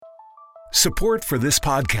Support for this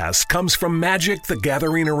podcast comes from Magic: The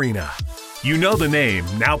Gathering Arena. You know the name.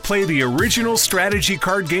 Now play the original strategy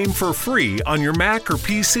card game for free on your Mac or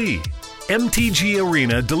PC. MTG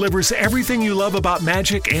Arena delivers everything you love about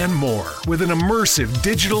Magic and more with an immersive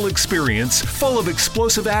digital experience full of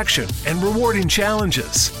explosive action and rewarding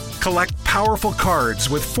challenges. Collect powerful cards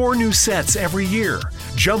with 4 new sets every year.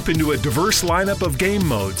 Jump into a diverse lineup of game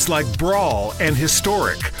modes like Brawl and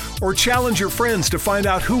Historic, or challenge your friends to find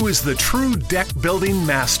out who is the true deck-building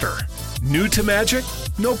master. New to Magic?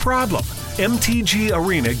 No problem. MTG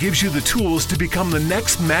Arena gives you the tools to become the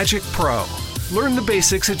next Magic Pro. Learn the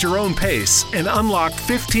basics at your own pace and unlock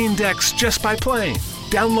 15 decks just by playing.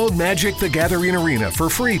 Download Magic: The Gathering Arena for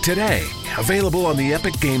free today. Available on the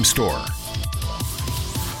Epic Game Store.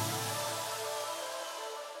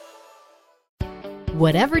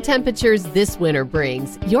 Whatever temperatures this winter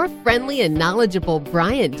brings, your friendly and knowledgeable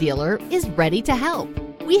Bryant dealer is ready to help.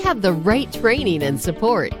 We have the right training and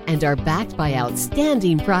support and are backed by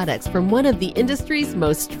outstanding products from one of the industry's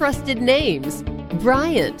most trusted names,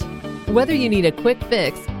 Bryant. Whether you need a quick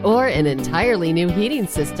fix or an entirely new heating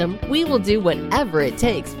system, we will do whatever it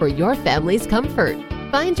takes for your family's comfort.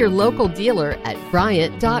 Find your local dealer at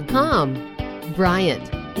Bryant.com. Bryant,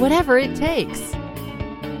 whatever it takes.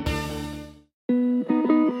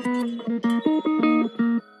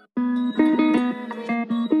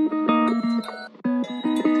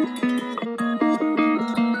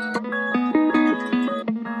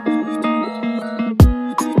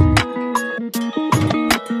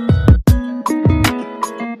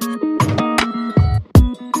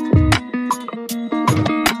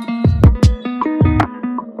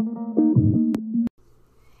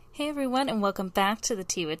 And welcome back to the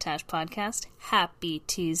Tea with Tash podcast. Happy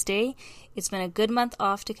Tuesday. It's been a good month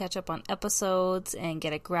off to catch up on episodes and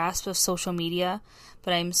get a grasp of social media,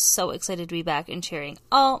 but I'm so excited to be back and sharing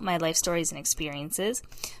all my life stories and experiences.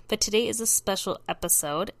 But today is a special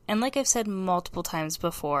episode, and like I've said multiple times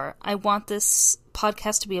before, I want this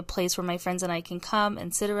podcast to be a place where my friends and I can come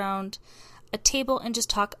and sit around a table and just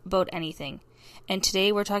talk about anything. And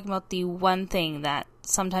today we're talking about the one thing that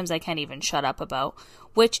sometimes I can't even shut up about,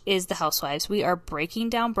 which is the Housewives. We are breaking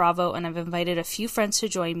down Bravo, and I've invited a few friends to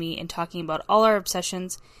join me in talking about all our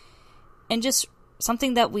obsessions and just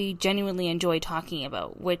something that we genuinely enjoy talking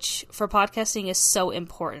about, which for podcasting is so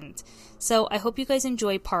important. So I hope you guys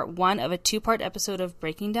enjoy part 1 of a 2-part episode of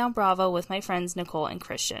Breaking Down Bravo with my friends Nicole and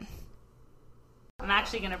Christian. I'm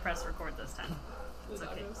actually going to press record this time. It's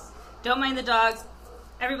okay. Don't mind the dogs.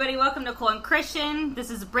 Everybody, welcome Nicole and Christian.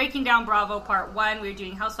 This is Breaking Down Bravo Part 1. We're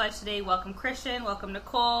doing Housewives today. Welcome Christian. Welcome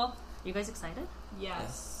Nicole. Are you guys excited?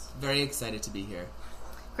 Yes. Very excited to be here.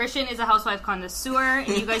 Christian is a housewife connoisseur, and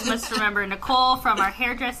you guys must remember Nicole from our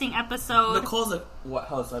hairdressing episode. Nicole's a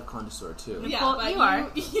housewife connoisseur too. Nicole, but you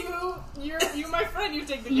are. You're my friend. You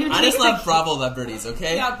take the cake. I just love Bravo celebrities,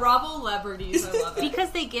 okay? Yeah, Bravo celebrities. I love it.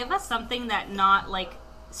 Because they give us something that not, like,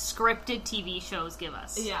 scripted TV shows give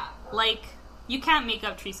us. Yeah. Like, you can't make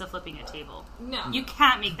up Teresa flipping a table. No. You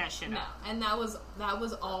can't make that shit up. No. And that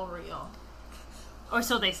was all real. Or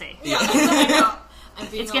so they say. Yeah. I know. I'm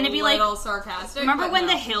being it's going to be like sarcastic. Remember when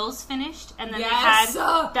The Hills finished and then they had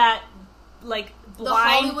that like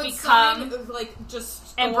blind become like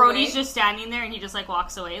just and Brody's just standing there and he just like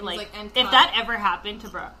walks away. Like if that ever happened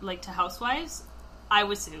to Housewives, I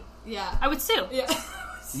would sue. Yeah. I would sue. Yeah.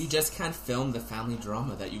 You just can't film the family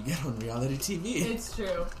drama that you get on reality TV. It's true.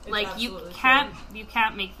 It's like you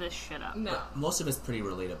can't make this shit up. No. But most of it's pretty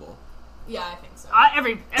relatable. Yeah, I think so.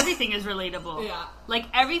 Everything is relatable. Yeah. Like,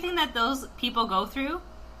 everything that those people go through,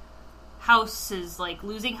 houses, like,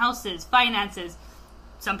 losing houses, finances,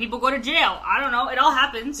 some people go to jail. I don't know. It all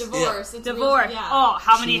happens. Divorce. Yeah. Divorce. Yeah. Oh,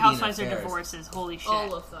 how many Cheating housewives affairs. are divorces? Holy shit.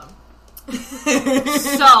 All of them.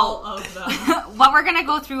 So, all of them. What we're going to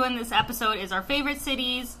go through in this episode is our favorite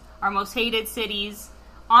cities, our most hated cities,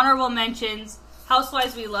 honorable mentions,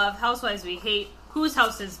 housewives we love, housewives we hate, whose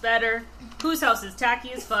house is better, whose house is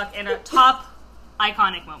tacky as fuck, and our top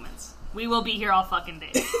iconic moments. We will be here all fucking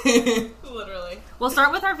day. Literally. We'll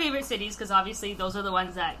start with our favorite cities, because obviously those are the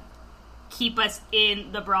ones that keep us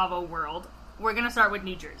in the Bravo world. We're going to start with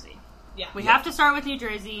New Jersey. Yeah. We have to start with New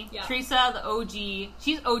Jersey. Yeah. Teresa, the OG.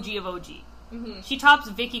 She's OG of OG. Mm-hmm. She tops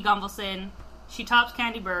Vicky Gunvalson. She tops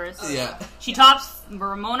Candy Burris. Yeah. She tops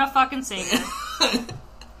Ramona fucking Singer.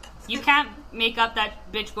 You can't make up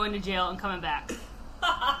that bitch going to jail and coming back.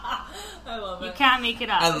 I love it. You can't make it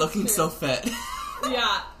up. And looking so fat.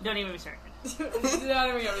 Yeah. Don't even be started. Don't even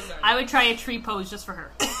get me started. I would try a tree pose just for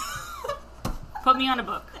her. Put me on a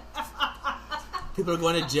book. People are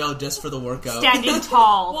going to jail just for the workout. Standing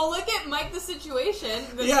tall. Well, look at Mike the Situation.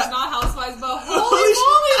 This Yeah. is not Housewives, but holy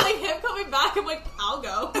moly, like him coming comeback. I'm like, I'll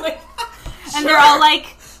go. Like, And they're all like,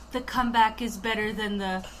 the comeback is better than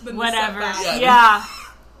the whatever. setback. Yeah.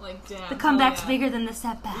 Like, damn. The comeback's yeah. bigger than the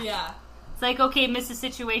setback. Yeah. It's like, okay, Mrs.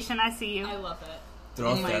 Situation, I see you. I love it. They're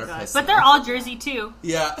all Oh my god. therapists. But they're all Jersey too.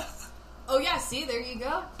 Yeah. Oh, yeah, see, there you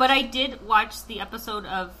go. But I did watch the episode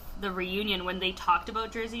of the reunion when they talked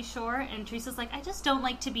about Jersey Shore, and Teresa's like, I just don't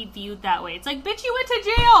like to be viewed that way. It's like, bitch, you went to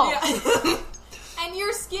jail! Yeah. And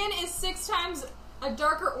your skin is 6 times a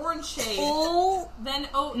darker orange shade than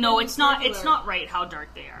No, than it's not. regular. It's not right how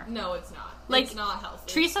dark they are. No, it's not. Like, it's not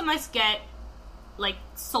healthy. Teresa must get like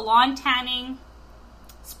salon tanning,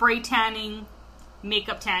 spray tanning,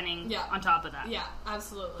 makeup tanning on top of that. Yeah,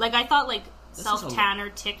 absolutely. Like, I thought like This self is a- tanner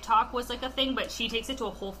TikTok was like a thing, but she takes it to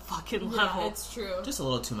a whole fucking level. Yeah, it's true. Just a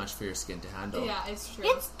little too much for your skin to handle. Yeah, it's true.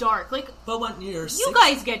 It's dark. Like, But when you're you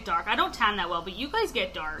guys get dark. I don't tan that well, but you guys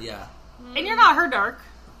get dark. Yeah. And you're not her dark.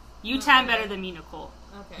 You tan better than me, Nicole.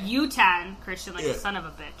 Okay. You tan, Christian, like Yeah. a son of a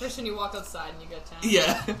bitch. Christian, you walk outside and you get tan.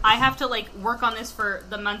 Yeah. I have to like work on this for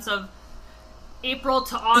the months of April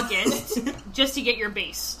to August just to get your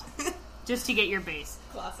base. Just to get your base.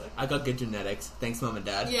 Classic. I got good genetics. Thanks, Mom and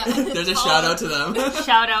Dad. Yeah. There's a All shout of out to them.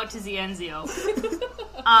 Shout out to Zienzio.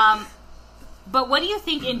 But what do you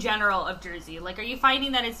think in general of Jersey? Like, are you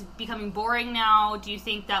finding that it's becoming boring now? Do you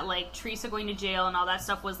think that like Teresa going to jail and all that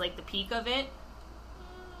stuff was like the peak of it?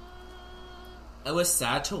 It was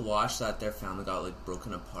sad to watch that their family got like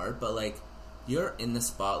broken apart, but like you're in the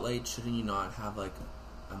spotlight, shouldn't you not have like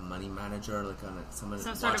a money manager, like someone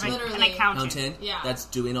Some sort of watching an Literally. accountant. Yeah. that's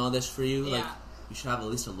doing all this for you? Yeah. Like you should have at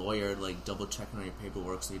least a lawyer like double checking on your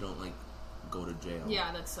paperwork so you don't like go to jail.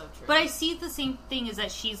 Yeah, that's so true. But I see the same thing is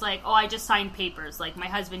that she's like, oh, I just signed papers. Like, my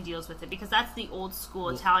husband deals with it. Because that's the old school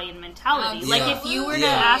Italian mentality. Like, if you were to Yeah.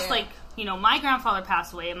 ask, like, you know, my grandfather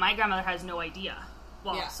passed away and my grandmother has no idea.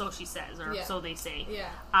 Well, Yeah. so she says, or Yeah. so they say. Yeah.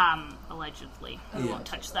 Allegedly. I Yeah. won't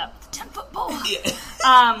touch that with a 10-foot pole.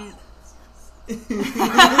 Yeah.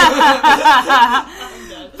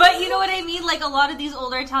 But you know what I mean? Like, a lot of these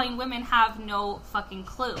older Italian women have no fucking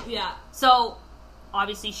clue. Yeah. So,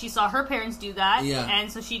 obviously, she saw her parents do that. Yeah.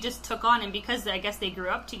 And so she just took on, and because I guess they grew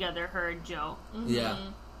up together, her and Joe. Yeah.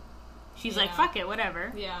 She's Yeah. like, fuck it,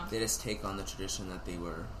 whatever. Yeah. They just take on the tradition that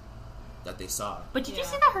they saw. But did you Yeah.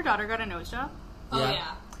 see that her daughter got a nose job? Oh, Yeah.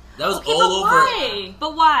 yeah. That was Okay, all but over. why?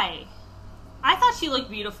 But why? I thought she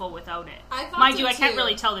looked beautiful without it. I thought Mind so, you, I can't too.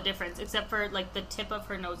 really tell the difference, except for, like, the tip of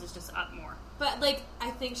her nose is just up more. But, like,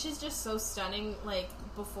 I think she's just so stunning, like,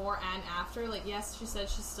 before and after. Like, yes, she said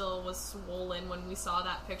she still was swollen when we saw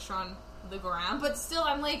that picture on the gram. But still,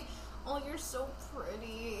 I'm like, oh, you're so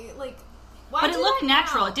pretty. Like, why But it do looked that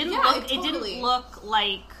natural. now? It didn't Yeah, look. It totally. didn't look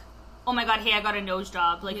like, oh my god, hey, I got a nose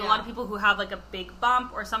job. Like a Yeah. lot of people who have like a big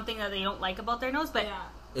bump or something that they don't like about their nose. But Yeah.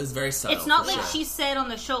 It was very subtle. it's not for like sure. she said on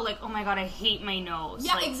the show, like, oh my god, I hate my nose.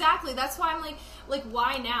 Yeah, like, exactly. That's why I'm like,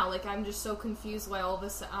 why now? Like, I'm just so confused why all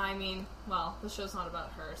this. I mean, well, the show's not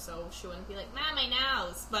about her, so she wouldn't be like, "Nah, my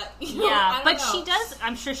nose." But you know, I Yeah, don't but know. she does.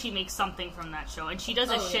 I'm sure she makes something from that show, and she does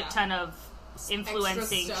a Oh, shit yeah. ton of Extra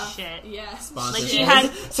influencing stuff. shit. Yeah, Sponsors. Like, she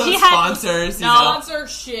had- some she had- sponsors. No. You know? sponsor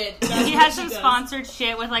shit. She has some sponsored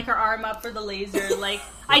shit with like her arm up for the laser, like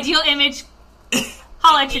Ideal Image.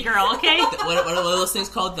 Holla at your girl, okay? What are those things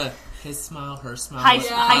called? The his smile, her smile. High-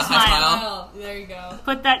 Yeah, high smile. There you go.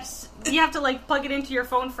 Put that. You have to like plug it into your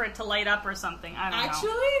phone for it to light up or something. I don't know.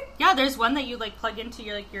 Actually, Yeah, there's one that you like plug into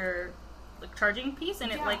your like charging piece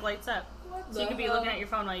and it Yeah. like lights up. what So you the could be hell? looking at your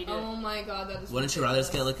phone while you do Oh it. my god, that is. Wouldn't you rather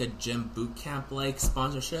just get ridiculous. like a gym boot camp like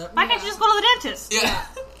sponsorship? Why can't you just go to the dentist? Yeah.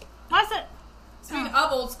 Why is it? Speaking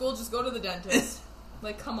of old school, just go to the dentist.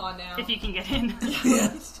 Like, come on now. If you can get in.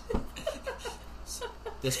 Yeah.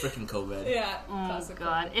 This freaking COVID. Yeah. Oh classic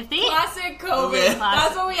god. COVID. If they Classic COVID. COVID.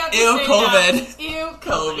 That's what we have to Ew, say COVID. now. Ew,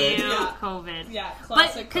 COVID. Ew, Yeah. COVID. Yeah, But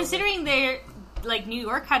classic COVID. considering they're like New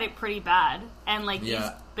York had it pretty bad, and like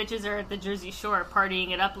Yeah. these bitches are at the Jersey Shore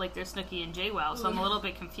partying it up like they're Snooki and JWoww, so I'm a little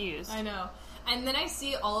bit confused. I know. And then I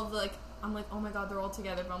see all of the, like, I'm like, oh my god, they're all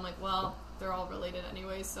together. But I'm like, well, they're all related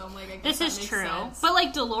anyway, so I'm like, I guess This that is makes true, sense. but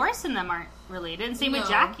like Dolores and them aren't related, and same with No.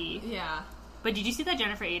 Jackie. Yeah. But did you see that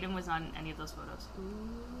Jennifer Aiden was on any of those photos?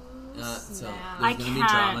 So Snap. I there's gonna be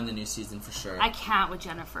can't. drama in the new season for sure. I can't with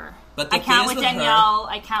Jennifer. But the I can't thing with is with her- Danielle.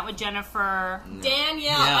 I can't with Jennifer. No. Danielle,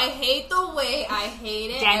 Yeah. I hate the way I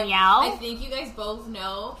hate it. Danielle? I think you guys both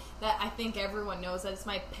know that. I think everyone knows that it's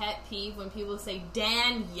my pet peeve when people say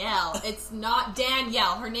Danielle. It's not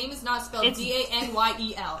Danielle. Her name is not spelled It's-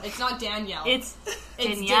 Danyel. It's not Danielle. It's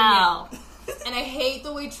It's Danielle. And I hate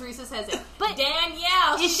the way Teresa says it. But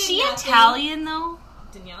Danielle. Is did she nothing. Italian though?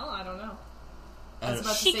 Danielle? I don't know. I I was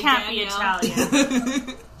about to She say can't Danielle. be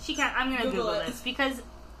Italian. She can't. I'm gonna Google Google it. this because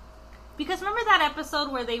Because remember that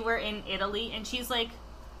episode where they were in Italy and she's like,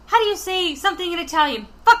 how do you say something in Italian?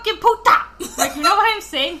 Fucking puta! Like, you know what I'm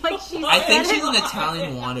saying? Like, I think she's an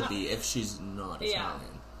Italian wannabe if she's not Italian.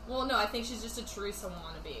 Well, no, I think she's just a Teresa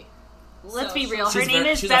wannabe. Let's be real. Her name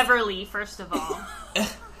is Beverly, first of all.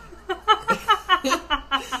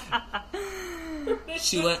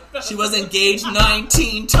 She was engaged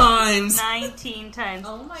 19 times. 19 times.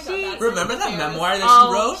 Oh my god. Remember that memoir that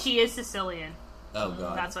she wrote? She is Sicilian. Oh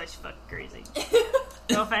god. That's why she's fucking crazy.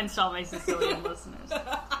 No offense to all my Sicilian listeners.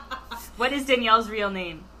 What is Danielle's real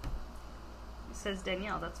name? It says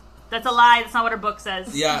Danielle. That's a lie. That's not what her book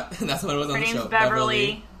says. Yeah, that's what it was on the show. Her name's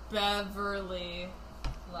Beverly. Beverly.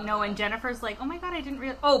 No, and Jennifer's like, oh my god, I didn't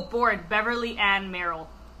realize. Oh, bored. Beverly Ann Merrill.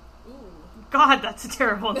 Ooh. God, that's a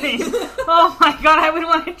terrible name. Oh my god, I would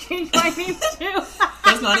want to change my name too.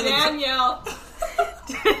 That's not even Danielle.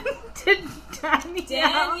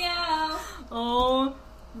 Danielle. Oh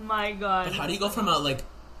my god. But how do you go from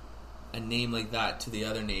a name like that to the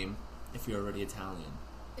other name if you're already Italian?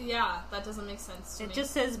 Yeah, that doesn't make sense to me. It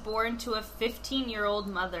just says born to a 15-year-old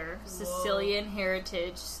mother, Sicilian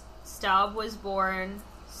heritage. Staub was born.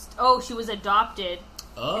 She was adopted.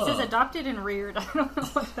 Oh. It says adopted and reared. I don't know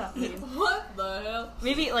what that means. What the hell?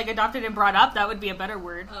 Maybe adopted and brought up. That would be a better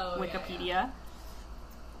word. Oh, Wikipedia. Yeah.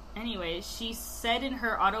 Anyways, she said in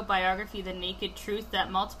her autobiography, The Naked Truth,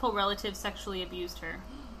 that multiple relatives sexually abused her.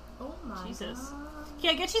 Oh my Jesus. God.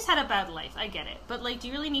 Yeah, I get she's had a bad life. I get it. But, do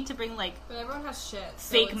you really need to bring, But everyone has shit.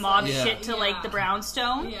 So fake mob shit to, Yeah. the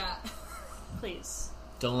brownstone? Yeah. Please.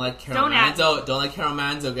 Don't let Carol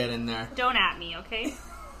Manzo get in there. Don't at me, okay?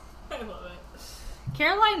 I love it.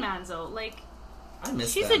 Caroline Manzo, I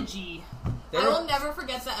miss she's them. a G. I will never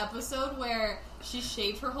forget the episode where she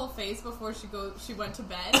shaved her whole face before she went to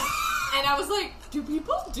bed. And I was like, do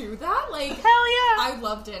people do that? Hell yeah. I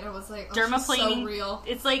loved it. I was like, dermaplaning. She's so real.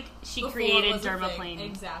 It's like she Before created it was a thing. dermaplaning.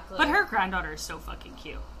 Exactly. But her granddaughter is so fucking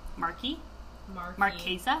cute.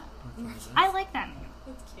 Marquesa? I like that name.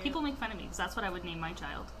 That's cute. People make fun of me because that's what I would name my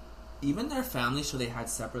child. Even their family show they had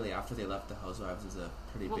separately after they left the Housewives is a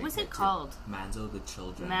pretty big What was hit, it called? Too. Manzo'd with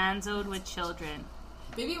Children. Manzo'd with Children.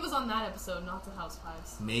 Maybe it was on that episode, not the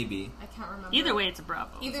Housewives. Maybe. I can't remember. Either way, it's a Bravo.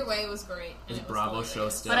 Either way, it was great. It's and Bravo hilarious. show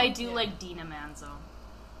still. But I do like Dina Manzo.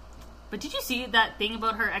 But did you see that thing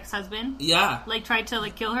about her ex-husband? Yeah. Tried to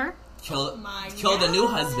kill her? Kill God. the new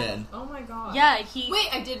husband. Oh my god. Yeah, Wait,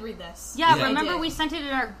 I did read this. Yeah, Yeah. remember I did. we sent it in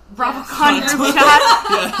our BravoCon group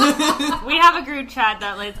chat? We have a group chat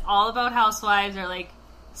that it's all about housewives or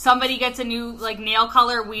somebody gets a new nail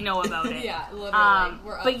color, we know about it. Yeah, literally.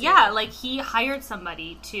 We're up But to yeah, it. he hired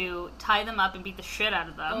somebody to tie them up and beat the shit out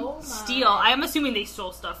of them. Oh my. Steal. I'm assuming they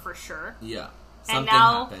stole stuff for sure. Yeah. And Something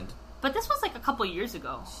now- happened. But this was a couple years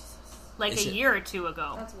ago. A year or two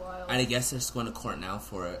ago. That's wild. And I guess they're just going to court now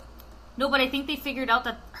for it. No, but I think they figured out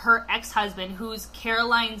that her ex-husband, who's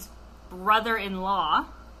Caroline's brother-in-law,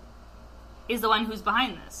 is the one who's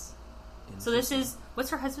behind this. So this is... What's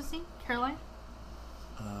her husband's name? Caroline?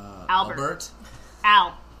 Albert.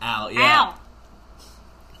 Al, yeah. Al!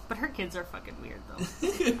 But her kids are fucking weird,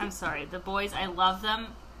 though. I'm sorry. The boys, I love them,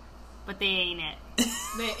 but they ain't it.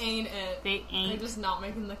 They ain't it. They ain't. They're just not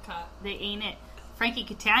making the cut. They ain't it. Frankie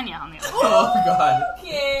Catania on the other hand. Oh, God.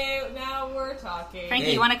 Okay, now we're talking. Frankie,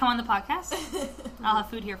 Hey. you want to come on the podcast? I'll have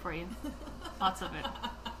food here for you. Lots of it.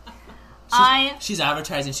 She's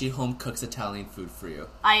advertising she home cooks Italian food for you.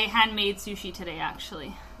 I handmade sushi today,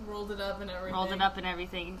 actually. Rolled it up and everything. Rolled it up and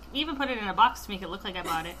everything. Even put it in a box to make it look like I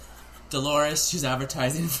bought it. Dolores, she's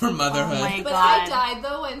advertising for motherhood. Oh my But God. I died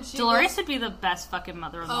though when she Dolores would be the best fucking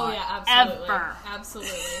mother-in-law Oh yeah, absolutely. ever.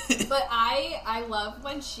 Absolutely. But I loved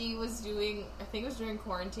when she was doing, I think it was during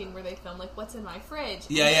quarantine where they filmed what's in my fridge.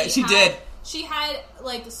 Yeah, And yeah, she did. She had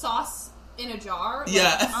sauce in a jar.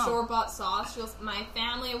 Yeah. Store-bought sauce. She goes, my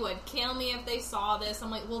family would kill me if they saw this. I'm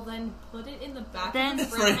like, well then put it in the back of the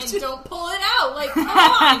fridge and don't pull it out. Come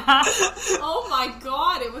on. Oh my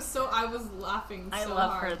God. It was so, I was laughing so hard. I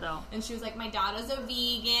love her though. And she was like, my daughter's a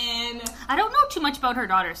vegan. I don't know too much about her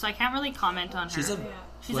daughter, so I can't really comment on her. She's a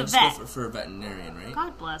She's went a to school vet. for a veterinarian, right?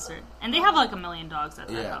 God bless her. And they have 1 million dogs at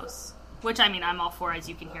that Yeah. house. Which, I mean, I'm all for, as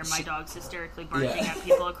you can hear my dogs hysterically barking Yeah. at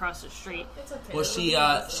people across the street. It's okay. Well, she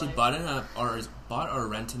life.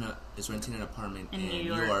 is renting an apartment In in New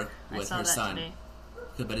New York. I with saw her that son. today.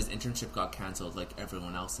 But his internship got canceled like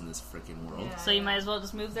everyone else in this freaking world. Yeah. So you might as well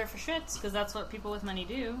just move there for shits, because that's what people with money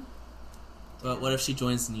do. But what if she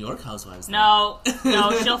joins New York Housewives? then? No,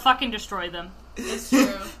 she'll fucking destroy them. It's true.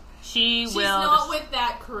 She's She's not with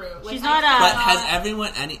that crew. She's not a- But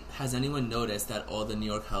has anyone noticed that all the New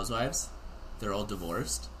York Housewives, they're all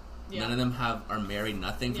divorced? None of them are married,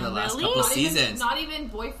 nothing for the last really? couple Not seasons. Not even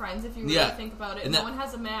boyfriends, if you really think about it. No one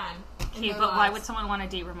has a man. Okay, but why would someone want to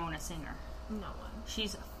date Ramona Singer? No one.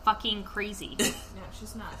 She's fucking crazy. Yeah,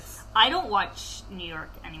 she's nuts. I don't watch New York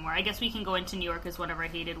anymore. I guess we can go into New York as one of our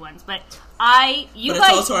hated ones, but you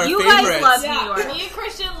guys love New York. Me and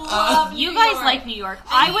Christian love New York. You guys like New York.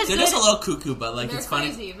 They're just a little cuckoo, but like it's funny.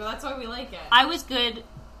 Crazy, but that's why we like it. I was good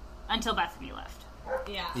until Bethany left.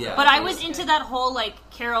 Yeah. But I was into that whole like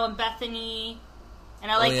Carol and Bethany, and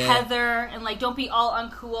I like Heather, and like don't be all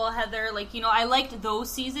uncool Heather. Like I liked those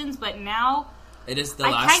seasons, but now it is the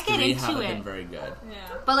last three haven't been very good. Yeah.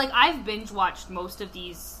 But like I've binge watched most of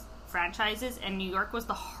these franchises, and New York was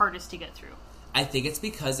the hardest to get through. I think it's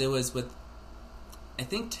because it was with. I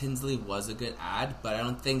think Tinsley was a good ad, but I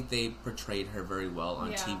don't think they portrayed her very well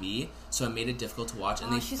on TV, so it made it difficult to watch.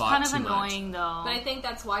 And they she's fought kind of too annoying much. though. But I think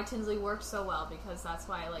that's why Tinsley worked so well, because that's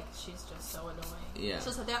why she's just so annoying. Yeah.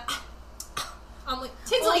 She's like that. I'm like,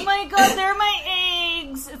 Tinsley! Oh my god, they're my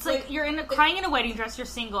eggs! It's like you're crying in a wedding dress, you're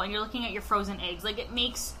single, and you're looking at your frozen eggs. Like, it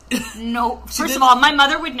makes no... First of all, my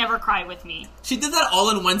mother would never cry with me. She did that all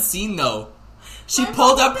in one scene, though. She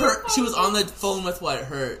pulled up she was on the phone with,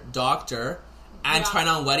 her doctor, and trying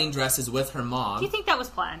on wedding dresses with her mom. Do you think that was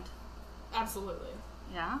planned? Absolutely.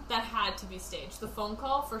 Yeah? That had to be staged. The phone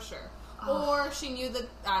call, for sure. Or she knew that...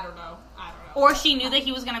 I don't know. Or she knew that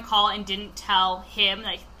he was going to call and didn't tell him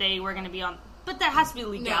that they were going to be on... But there has to be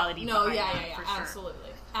legality. No, for absolutely.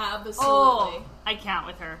 Sure. Absolutely. Oh, I can't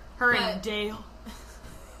with her. And Dale.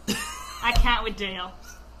 I can't with Dale.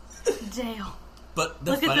 Dale. But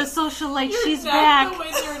look at the social life. She's back. back. The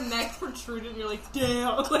way your neck protruded, and you're like,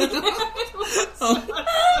 Dale. Like, no.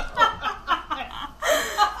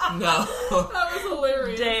 That was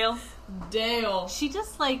hilarious. Dale. She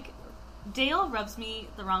just Dale rubs me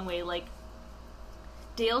the wrong way. Like,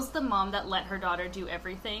 Dale's the mom that let her daughter do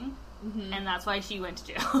everything, and that's why she went to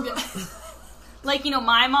jail. Yeah. Like,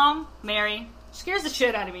 my mom, Mary, scares the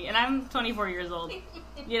shit out of me, and I'm 24 years old.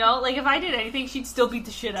 Like, if I did anything, she'd still beat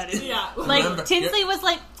the shit out of me. Yeah. Like, Tinsley was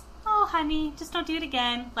like, oh, honey, just don't do it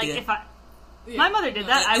again. Like, if my mother did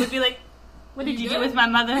that, I would be like, what did you do with my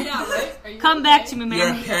mother? Yeah, right? Are you Come back to me, Mary.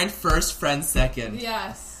 You're a parent first, friend second.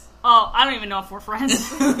 Yes. Oh, I don't even know if we're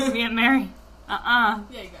friends. Me and Mary. Yeah,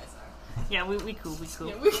 you guys are. Yeah, we cool.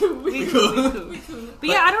 Yeah, we cool. But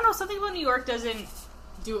yeah, I don't know, something about New York doesn't...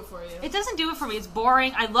 do it for you. It doesn't do it for me. It's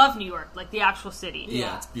boring. I love New York, like the actual city.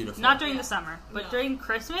 Yeah, it's beautiful. Not during the summer, but during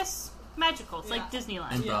Christmas, magical. It's like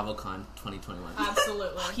Disneyland. And BravoCon 2021.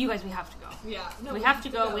 Absolutely. You guys, we have to go. Yeah. No, we have to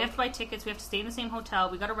go. We have to buy tickets. We have to stay in the same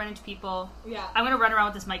hotel. We got to run into people. Yeah. I'm going to run around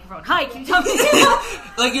with this microphone. Hi, can you tell me?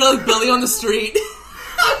 Like, like Billy on the street.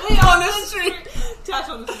 on the street. Tash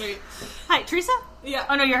on the street. Hi, Teresa? Yeah.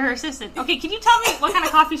 Oh, no, you're her assistant. Okay, can you tell me what kind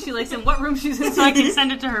of coffee she likes and what room she's in so I can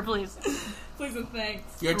send it to her, please? Please and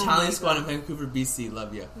thanks. Your Italian squad in Vancouver, BC.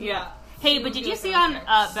 Love you. Yeah. Hey, but did you see on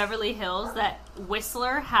Beverly Hills that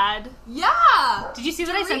Whistler had... Yeah! Did you see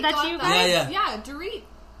that I sent that to you that. guys? Yeah, Dorit,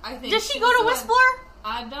 I think. Does she go to Whistler?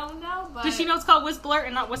 I don't know, but... Does she know it's called Whistler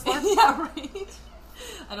and not Whistler? Yeah, right.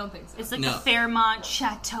 I don't think so. It's like the Fairmont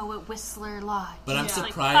Chateau at Whistler Lodge. But I'm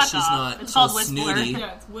surprised she's not it's so called snooty.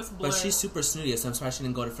 Yeah, it's Whistler. But she's super snooty, so I'm surprised she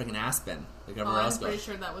didn't go to freaking Aspen like everywhere else I'm goes. pretty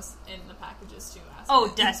sure that was in the packages too. Aspen.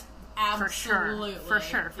 Oh, absolutely. For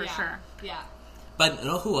sure. Yeah. But you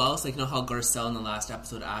know who else? Like, you know how Garcelle in the last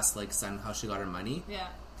episode asked like Sun how she got her money? Yeah.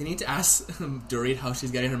 They need to ask Dorit how she's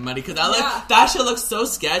getting her money, because that shit looks so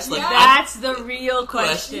sketch. Like that's the real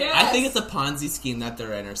question. Yes. I think it's a Ponzi scheme that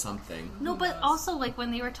they're in or something. No, but also like when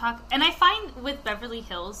they were talking, and I find with Beverly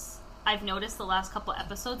Hills, I've noticed the last couple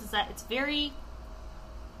episodes is that it's very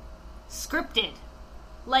scripted.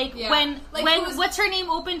 Like when what's her name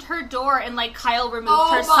opened her door and like Kyle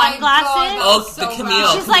removed her sunglasses. God,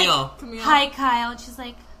 Camille. She's like, "Hi, Kyle," and she's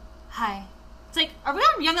like, "Hi." It's like, are we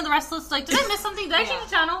on Young and the Restless? Like, did I miss something? Did I change the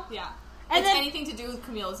channel? Yeah. And then anything to do with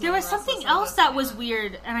Camille's. There was something else that was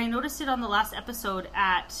weird, and I noticed it on the last episode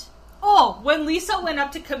when Lisa went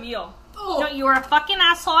up to Camille. Oh. No, you were a fucking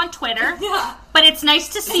asshole on Twitter. Yeah. But it's nice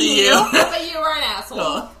to see you. But you were an asshole.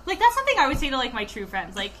 No. Like, that's something I would say to, like, my true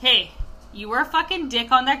friends. Like, hey, you were a fucking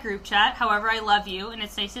dick on that group chat. However, I love you, and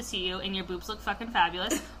it's nice to see you, and your boobs look fucking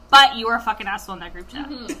fabulous. But you were a fucking asshole on that group chat.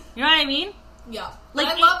 Mm-hmm. You know what I mean? Yeah. Like,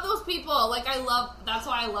 I love those people. Like, that's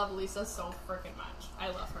why I love Lisa so freaking much. I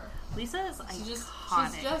love her. Lisa is iconic. She's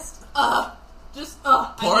just,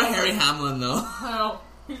 Poor Harry Hamlin, though. I know.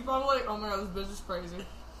 He's probably like, oh my god, this bitch is crazy.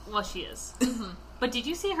 Well, she is. But did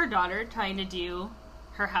you see her daughter trying to do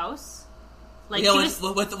her house? Like, yeah, she was...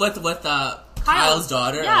 with Kyle's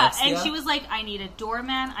daughter. Yeah, Alexia. and she was like, I need a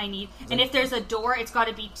doorman. And if there's a door, it's got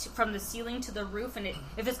to be from the ceiling to the roof. And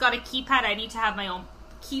if it's got a keypad, I need to have my own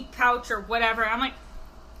key pouch or whatever. I'm like,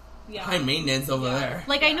 Yeah. high maintenance over there.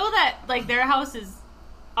 like I know that like their house is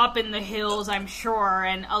up in the hills, I'm sure,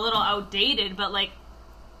 and a little outdated, but like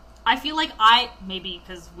I feel like maybe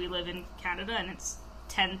because we live in Canada and it's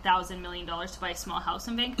 $10,000 million to buy a small house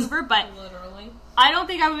in Vancouver, but Literally. I don't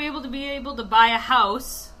think I would be able to buy a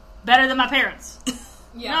house better than my parents. Yeah.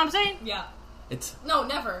 You know what I'm saying? Yeah. It's No,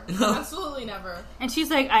 never. Absolutely never. And she's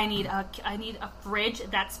like, I need a fridge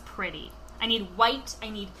that's pretty. I need white. I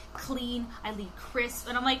need clean. I need crisp.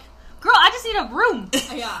 And I'm like, girl, I just need a room.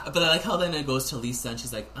 Yeah. But I like how then it goes to Lisa and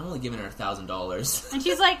she's like, I'm only giving her $1,000. And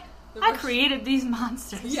she's like, I created these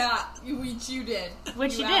monsters. Yeah, which you did.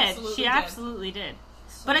 Which she did. She absolutely did.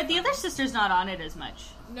 But the other sister's not on it as much.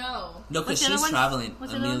 No. No, because What's the other she's one? traveling.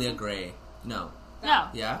 What's the other Amelia one? Gray. No. No.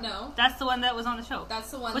 Yeah? No. That's the one that was on the show.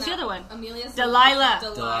 That's the one. What's the other one? Amelia's Delilah.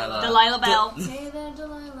 Delilah Bell. Hey there,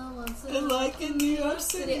 Delilah wants it. Like in New York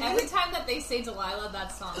City. Every time that they say Delilah,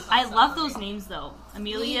 that song comes I up love for those me. names though.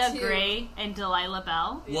 Amelia Me too. Gray and Delilah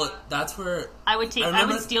Bell. Well, that's where I would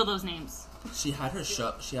remember- steal those names. she had her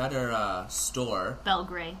show. She had her store, Bell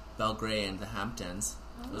Gray. Belle Gray, in the Hamptons.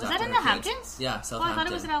 It Was after that in her the kids. Hamptons? Yeah, Oh, Southampton. I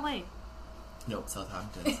thought it was in LA. Nope,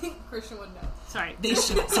 Southampton. Christian would know. Sorry.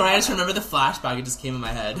 Sorry, I just remember the flashback. It just came in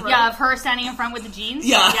my head. Yeah, of her standing in front with the jeans.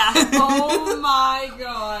 Yeah. Oh my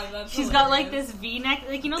god, that's She's got like this V-neck,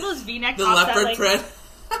 like you know those V-neck The tops leopard that like print.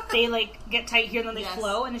 they like get tight here and then they Yes.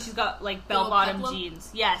 flow, and then she's got like bell-bottom peplum?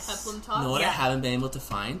 jeans. Yes. Peplum top. No, what I Yeah. haven't been able to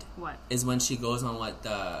find What? is when she goes on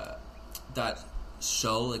that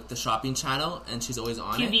show, like the shopping channel, and she's always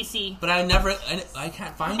on it. QVC. But I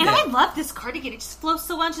can't find And it. I love this cardigan. It just flows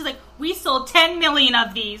so well. She's like, we sold 10 million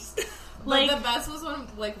of these. Like Like, the best was when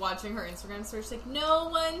like watching her Instagram search, like no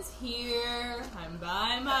one's here, I'm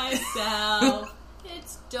by myself,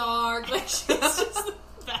 it's dark. Like she's just the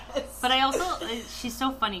best. but I also, she's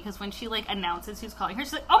so funny because when she like announces who's calling her,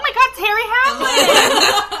 she's like, oh my god, it's Harry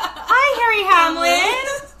Hamlin! Hi, Harry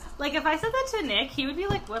Hamlin! Like if I said that to Nick, he would be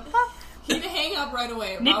like, what the fuck? He'd hang up right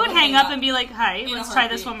away. Nick Rob would hang up and be like, hi, In a let's try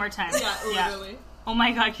this heartbeat. one more time. Yeah, literally. Oh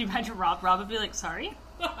my god, can you imagine Rob? Rob would be like, sorry?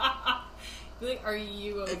 Be like, are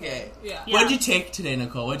you okay? Okay. Yeah. Yeah. What did you take today,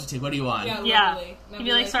 Nicole? What did you take? What do you want? Yeah, Yeah. literally. He'd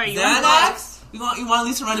be like, sorry, you want Xanax? You want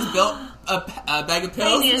Lisa to run his bill a bag of I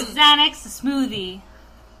pills? need a Xanax, a smoothie.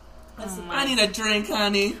 That's the I need a drink,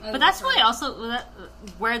 honey. But that's why also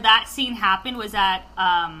where that scene happened was at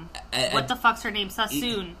what the fuck's her name?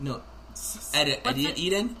 Sassoon. No. What's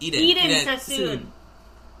Eden Sassoon.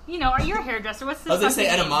 You know, are you a hairdresser? What's this? I was gonna say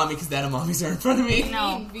fucking name? edamame because the edamames are in front of me.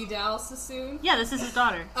 No. Vidal Sassoon? Yeah, this is his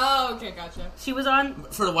daughter. Oh, okay, gotcha. She was on.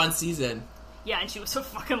 For the one season. Yeah, and she was a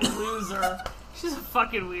fucking loser. She's a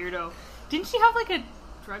fucking weirdo. Didn't she have like a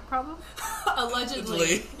drug problem?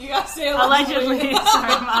 Allegedly. You gotta say allegedly. Allegedly.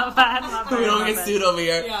 Sorry, my bad. We don't get sued over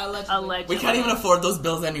here. Yeah, allegedly. Allegedly. We can't even afford those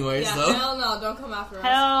bills anyways, Yeah, though. hell no, don't come after us.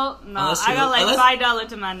 Hell no. Unless I got like unless- $5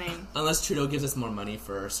 to my name. Unless Trudeau gives us more money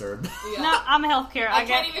for CERB. Yeah. No, I'm healthcare. I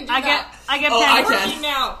can't even do I that. get Oh, I paid. can. Working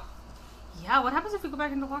now. Yeah, what happens if we go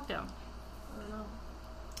back into lockdown? I don't know.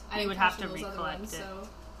 I You didn't would have catch to those other recollect ones, it. So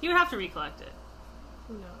You would have to recollect it.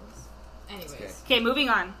 who knows? Anyways, Okay. Okay, moving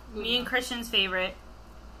on. Moving Me and on. Christian's favorite,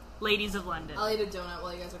 Ladies of London. I'll eat a donut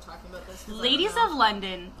while you guys are talking about this. 'cause I don't Ladies know. of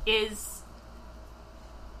London is,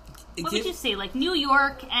 what would you say, like New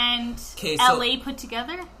York and Okay, so- LA put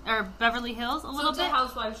together? Or Beverly Hills a So little it's a bit?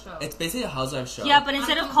 housewives show. It's basically a housewives show. Yeah, but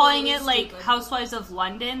instead of calling it completely like stupid. Housewives of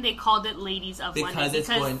London, they called it Ladies of because London. it's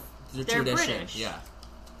going the they're tradition. British. Yeah.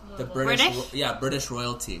 Oh, The well. British? Yeah, British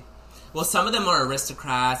royalty. Well, some of them are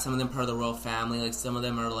aristocrats, some of them part of the royal family, like some of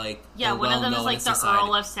them are like Yeah, they're one of them is well-known like in the society.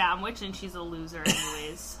 Earl of Sandwich, and she's a loser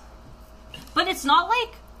anyways. But it's not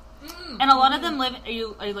like, and a lot of them live. Are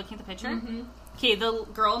you looking at the picture? Mm-hmm. Okay, the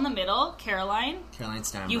girl in the middle, Caroline. Caroline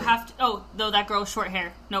Stanbury. You have to. Oh, no, that girl with short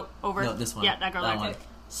hair. No, over. No, this one. Yeah, that girl. That That one.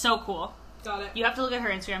 So cool. Got it. You have to look at her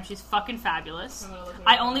Instagram. She's fucking fabulous. I'm gonna look at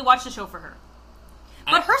I her. only watched the show for her.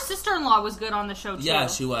 But her sister-in-law was good on the show too. Yeah,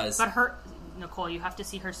 she was. But her, Nicole, you have to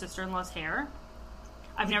see her sister-in-law's hair.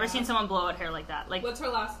 I've never seen someone blow out hair like that. Like What's her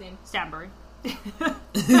last name? Stanbury.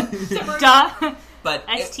 Stanbury. Duh. But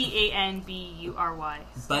Stanbury.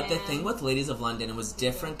 But the thing with Ladies of London, it was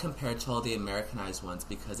different compared to all the Americanized ones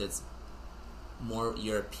because it's more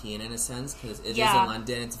European in a sense because it is Yeah. in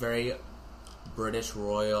London. It's very British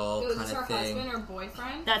royal Is kind this her of thing. husband or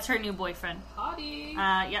boyfriend? That's her new boyfriend. Hottie.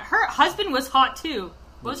 Yeah, her husband was hot too.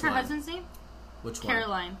 What was Which her one? husband's name? Which one?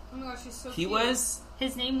 Caroline. Oh my gosh, she's so He cute. was.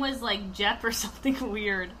 His name was like Jep or something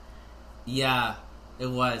weird. Yeah, it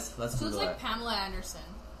was. Let's She Google looks like it. Pamela Anderson.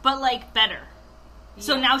 but like better.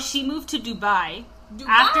 So now she moved to Dubai. Dubai?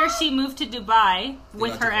 After she moved to Dubai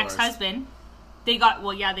with her divorced. ex-husband, they got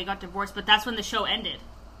divorced, but that's when the show ended.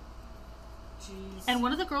 Jeez. And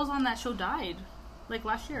one of the girls on that show died, like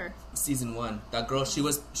last year. Season 1. That girl, she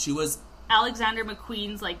was Alexander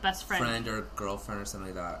McQueen's like best friend. or girlfriend or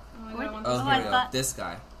something like that. Oh my God, I want Oh, to Oh, here I we go. thought- This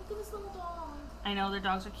guy. look at this little dog. I know their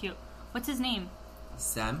dogs are cute. What's his name?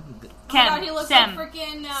 Sam. Oh my Kem. God, he looks Sem. like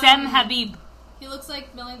freaking Sem Habib. He looks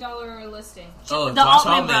like $1 Million Listing. Oh, The Josh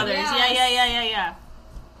Altman Altman. brothers. Yes. Yeah.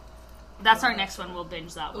 That's our next one. We'll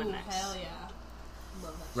binge that one Ooh, next. hell yeah.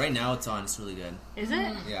 Love that. Right now it's on. It's really good. Is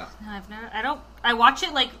it? Yeah. No, I watch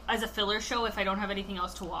it like as a filler show if I don't have anything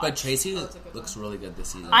else to watch. But Tracy Oh, it's a good looks one. really good this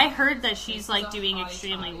season. I heard that she's This like is a doing high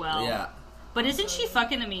extremely tide. well. Yeah. But isn't she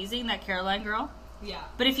fucking amazing, that Caroline girl? Yeah.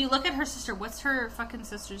 But if you look at her sister, what's her fucking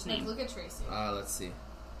sister's Like, name? look at Tracy. Let's see.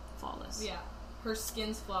 Flawless. Yeah. Her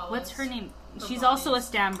skin's flawless. What's her name? Her She's body also a is-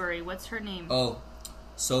 Stanbury. What's her name? Oh,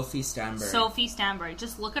 Sophie Stanbury. Sophie Stanbury.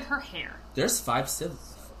 Just look at her hair. There's 5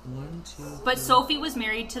 siblings. 1, 2. But Sophie was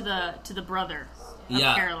married to the brother of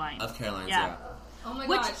Caroline. Of Caroline's, Yeah. yeah. Oh my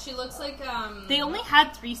Which- God, she looks like They only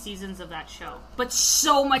had 3 seasons of that show, but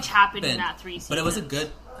so much happened in Ben, that 3 seasons. But it was a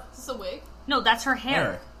good Is this a wig? No, that's her hair.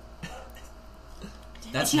 hair.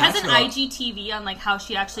 That's She has an natural. IGTV on like how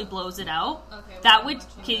she actually blows it out. Okay. That I'm would,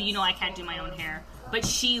 watching okay, this. you know, I can't do my own hair, but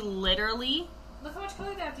she literally. Look how much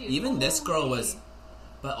color they have to use. Even this girl Holy. was...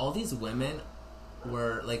 But all these women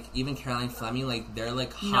were, like, even Caroline Fleming, like, they're,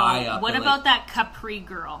 like, high No, up. what and, about like, that Capri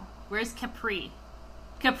girl? Where's Capri?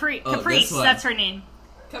 Caprice, this one. that's her name.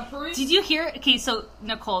 Capri. Did you hear? Okay, so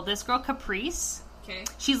Nicole, this girl Caprice, Okay.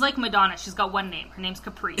 she's like Madonna. She's got one name. Her name's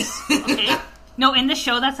Caprice. Okay. No, in the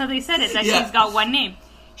show, that's how they said it. That Yeah. she's got one name.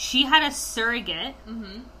 She had a surrogate.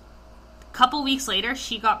 Mm-hmm. Couple weeks later,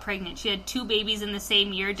 she got pregnant. She had 2 babies in the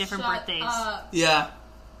same year, different Shut birthdays. up. Yeah.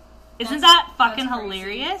 Isn't That's- that fucking that's crazy.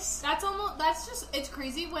 hilarious? That's just, it's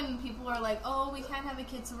crazy when people are like, oh, we can't have a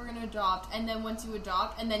kid, so we're gonna adopt. And then once you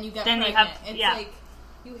adopt, and then you get Then you pregnant. have- it's yeah. like,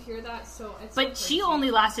 you hear that, so it's But so she crazy. only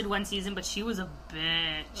lasted 1 season, but she was a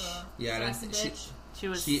bitch. Yeah, Sassy and she- bitch. She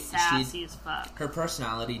was she- sassy as fuck. Her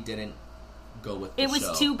personality didn't go with the It was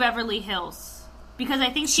show. too Beverly Hills. Because I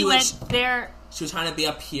think she She was- went there. She was trying to be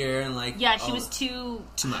up here and, like... Yeah, she oh, was too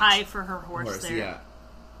much. high for her horse there. Yeah.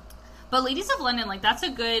 But Ladies of London, like, that's a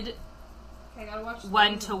good. I gotta watch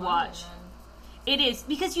One Ladies to of watch. London, It is.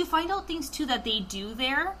 Because you find out things, too, that they do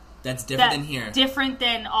there. That's different that than here. Different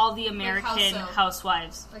than all the American how so?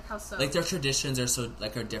 housewives. then. Like how so? Like, their traditions are so,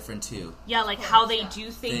 like, are different, too. Yeah, like course, how they yeah.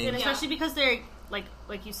 do things. Thing. And especially because they're,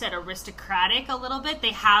 like you said, aristocratic a little bit.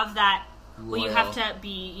 They have that. Well, you have Royal. to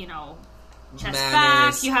be, you know, chest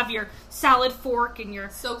Manners. back. You have your salad fork and your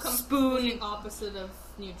so spoon. completely opposite of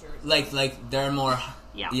New Jersey. Like, they're more...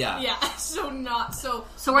 Yeah. Yeah. Yeah, so not so.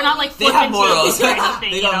 So we're not like They have flipping morals. tables or anything,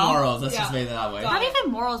 They you got know? morals. Let's Yeah. just make it that way. Got Not it.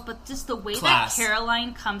 even morals, but just the way Class. that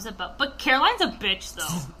Caroline comes about. But Caroline's a bitch,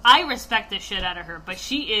 though. I respect the shit out of her, but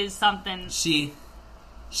she is something.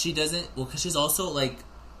 She doesn't... Well, because she's also, like...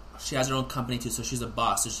 She has her own company, too, so she's a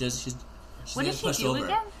boss. So she's What getting did she pushed do over.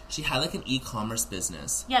 again? She had, like, an e-commerce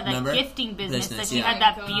business. Yeah, that Remember? gifting business that she yeah. had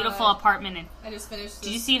that Oh my beautiful God. apartment in. I just finished. Did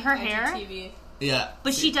you this see her hair? IGTV. Yeah.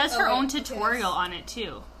 But she does her Oh, own wait, tutorial yes. on it,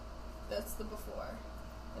 too. That's the before,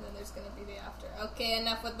 and then there's gonna be the after. Okay,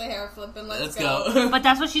 enough with the hair flipping. Let's go. go. But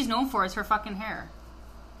that's what she's known for, is her fucking hair.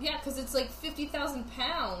 Yeah, because it's like 50,000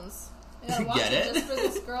 pounds. I gotta watch Get it? just for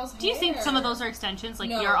this girl's hair. Do you think some of those are extensions? Like,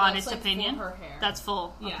 No, your that's, honest like, opinion? full her hair. That's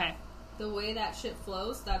full. Yeah. Okay. The way that shit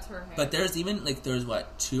flows, that's her hair. But there's even, like, there's,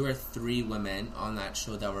 what, 2 or 3 women on that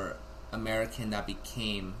show that were American that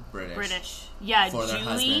became British. Yeah, For their Julie.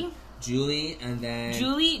 husband. Julie, and then...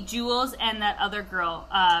 Julie, Jules, and that other girl.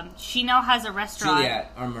 She now has a restaurant.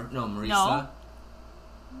 Juliet. Or, Marisa.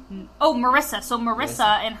 No. Oh, Marissa. So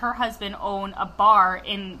Marissa and her husband own a bar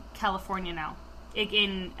in California now.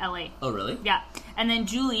 In LA. Oh, really? Yeah. And then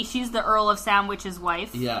Julie, she's the Earl of Sandwich's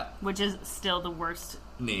wife. Yeah. Which is still the worst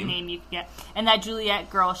Name. you could get. And that Juliet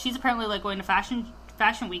girl, she's apparently like going to fashion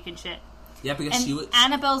week and shit. Yeah, because And she was...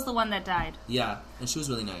 Annabelle's the one that died. Yeah, and she was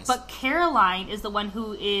really nice. But Caroline is the one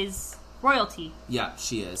who is royalty. Yeah,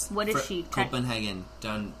 she is. What is she? Copenhagen.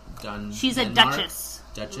 Dun, She's a Denmark? duchess.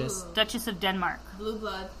 Duchess? Ooh. Duchess of Denmark. Blue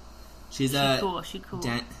blood, She's She a cool. She cool.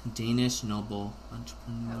 Danish noble have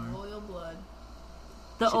entrepreneur. royal blood.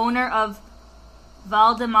 The owner of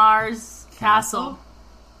Valdemar's Castle.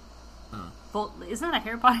 Isn't that a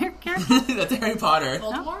Harry Potter character? That's Harry Potter.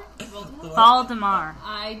 Voldemort? Voldemort? Valdemar.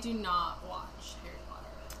 I do not watch Harry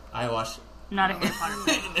Potter. I watched... Not a Harry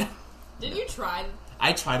Potter. Did you try?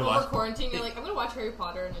 I tried to Over watch... quarantine, you're like, I'm gonna watch Harry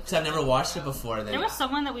Potter, and Because I've never watched it before. There was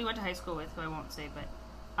someone that we went to high school with who I won't say, but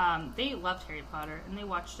They loved Harry Potter, and they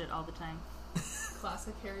watched it all the time.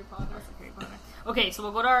 Classic Harry Potter. Okay, so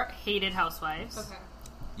we'll go to our hated Housewives. Okay.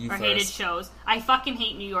 You Our first. hated shows. I fucking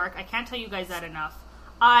hate New York. I can't tell you guys that enough.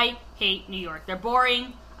 I hate New York. They're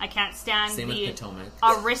boring. I can't stand Same with the Potomac.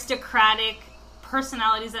 aristocratic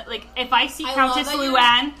personalities that, like, if I see I Countess love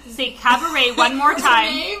that Luann say cabaret one more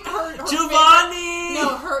time. Her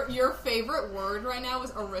Giovanni! Your favorite word right now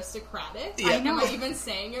was aristocratic. Yeah. I know. Am I even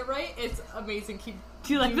saying it right? It's amazing.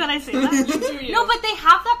 Do you like that I say that? You do you. No, but they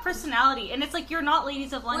have that personality, and it's like, you're not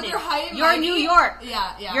ladies of London. they're high and You're mighty. New York.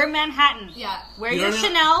 Yeah. You're Manhattan. Yeah. Wear You're your not-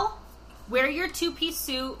 Chanel. Wear your two-piece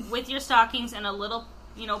suit with your stockings and a little,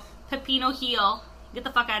 Pepino heel. Get the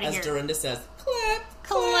fuck out of As here. Dorinda says, clip.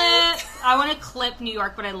 I want to clip New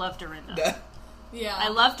York, but I love Dorinda. Yeah. I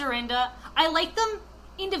love Dorinda. I like them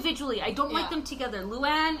individually. I don't like Yeah. them together.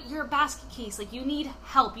 Luann, you're a basket case. Like, you need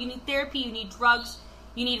help. You need therapy. You need drugs.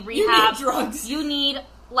 You need rehab. drugs. You need,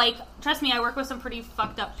 trust me, I work with some pretty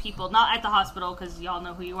fucked up people. Not at the hospital, because y'all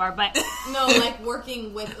know who you are, but No,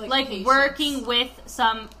 working with patients. working with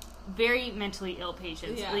some very mentally ill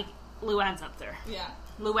patients. Yeah. Like, Luann's up there. Yeah.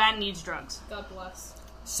 Luann needs drugs. God bless.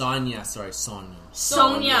 Sonia. Sonia.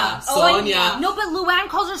 Sonia. No, but Luann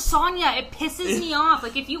calls her Sonia. It pisses me off.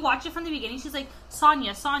 Like, if you watch it from the beginning, she's like,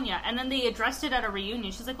 Sonia. And then they addressed it at a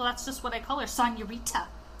reunion. She's like, well, that's just what I call her, Sonia Rita.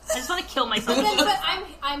 I just want to kill myself. But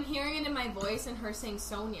I'm hearing it in my voice and her saying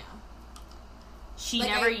Sonia.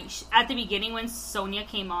 At the beginning when Sonia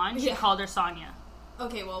came on, she called her Sonia.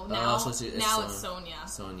 Okay, well now so it's Sonia.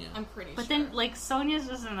 Sonia. I'm pretty But sure. then, Sonia's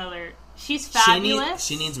just another... She's fabulous.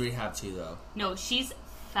 She needs rehab too, though. No, she's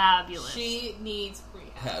fabulous. She needs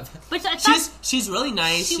rehab. But I thought She's really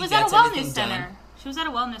nice. she was gets at a wellness everything center. done. She was at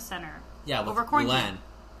a wellness center. Yeah, with over quarantine. Luann.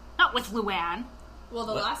 Not with Luann. Well,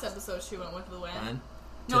 the What? last episode she went with Luann.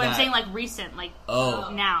 No, I'm saying recent,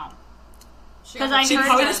 now. Because I She heard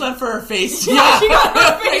probably that- just went for her face. Yeah, she got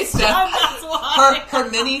her face done. done. That's why. Her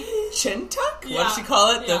mini chin tuck? What does she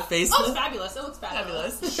call it? Yeah. The face Oh, it's lift? fabulous. It looks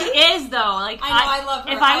fabulous. She is though. Like I love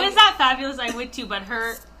her. If I was that fabulous, I would too. But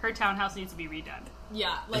her townhouse needs to be redone.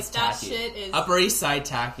 Yeah, It's that tacky. shit is Upper East Side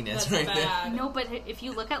tackiness that's right bad. No, but if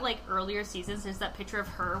you look at earlier seasons, there's that picture of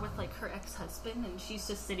her with her ex-husband, and she's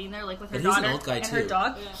just sitting there with her But he's an daughter old guy, and her too.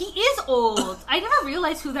 dog. Yeah. He is old. I never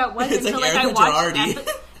realized who that was It's until like I Erica watched. Girardi.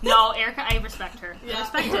 No, Erica, I respect her. Yeah. I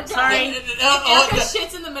respect her. Erica. Sorry. Erica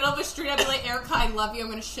shits in the middle of a street. I'd be like, Erica, I love you. I'm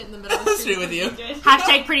gonna shit in the middle of the street with you.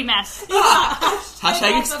 Hashtag pretty mess.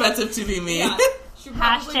 Hashtag expensive to be me. Yeah. She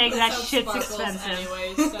probably Hashtag puts that out shit's sparkles expensive.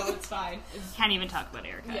 anyway, so it's fine. Can't even talk about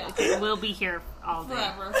Erica. Yeah. Okay, we'll be here all day.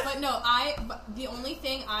 Forever. But no, but the only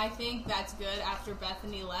thing I think that's good after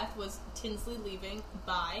Bethany left was Tinsley leaving.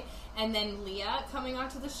 Bye. And then Leah coming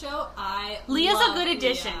onto the show. Leah's a love good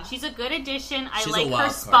addition. Leah. She's a good addition. I She's a like her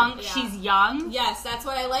wild spunk. card. Yeah. She's young. Yes, that's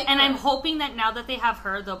what I like. And her. I'm hoping that now that they have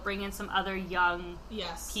her, they'll bring in some other young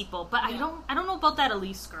people. But Yeah. I don't know about that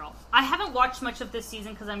Elise girl. I haven't watched much of this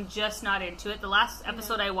season because I'm just not into it. The last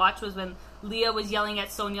episode I watched was when Leah was yelling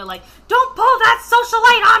at Sonia like, "Don't pull that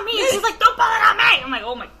socialite on me!" And she's like, "Don't pull it on me!" I'm like,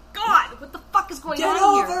 "Oh my god, what the fuck is going Get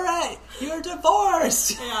on here?" over it! You're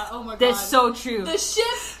divorced! Yeah, oh my god. That's so true. The ship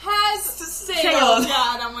has sailed. Sailed.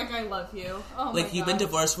 Yeah, and I'm like, I love you. Oh my god. You've been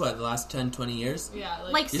divorced, what, the last 10, 20 years? Yeah,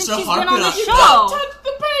 Like You're since so she's been on harping the on- show. touch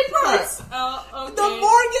the papers. Oh, okay. The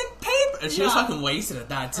Morgan paper! And she was Yeah. fucking wasted at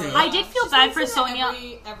that, too. I did feel She's bad for wasted Sonia.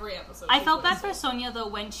 Every episode. I she felt bad wasted. for Sonia though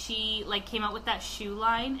when she came out with that shoe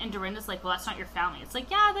line, and Dorinda's like, "Well, that's not your family." It's like,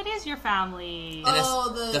 yeah, that is your family. And Oh,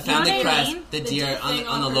 the the- family You know what I crest, mean? the The deer deer on thing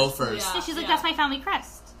the on her- loafers. yeah. And she's like, "That's my family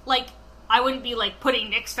crest." Like, I wouldn't be putting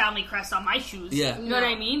Nick's family crest on my shoes. Yeah. You know what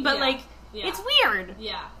I mean? But Yeah. Yeah. it's weird.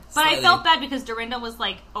 Yeah. But I Slightly. felt bad because Dorinda was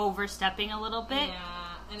overstepping a little bit. Yeah,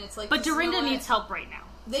 and it's like. But just, you know Dorinda what? needs help right now.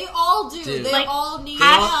 They all do. Dude. They Like, all need They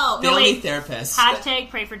all, help. they all wait. need therapists. Hashtag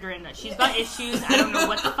pray for Dorinda. She's got issues. I don't know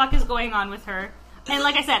what the fuck is going on with her. And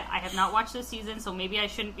like I said, I have not watched this season, so maybe I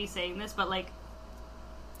shouldn't be saying this, but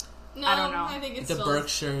No, I don't know. I think it's The still,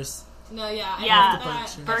 Berkshires. No, yeah. I yeah, think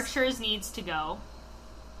that- Berkshire's needs to go.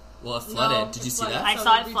 Well, it flooded. No, Did it's you see flooded. that? I So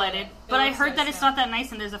saw they it redid flooded. it. But It I looks heard nice that it's now. not that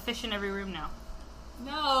nice and there's a fish in every room now.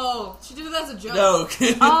 No, she did it as a joke. No.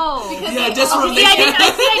 Oh. Because Yeah, they just all- from See, I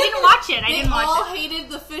didn't watch it. I They didn't all watch it. hated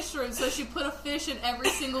the fish room, so she put a fish in every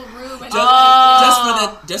single room. And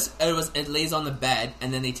It lays on the bed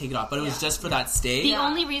and then they take it off, but it was Yeah. just for that stay. The Yeah.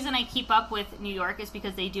 only reason I keep up with New York is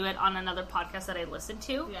because they do it on another podcast that I listen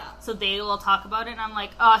to. Yeah. So they will talk about it, and I'm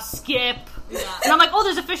like, skip. Yeah. And I'm like, oh,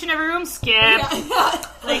 there's a fish in every room, skip. Yeah.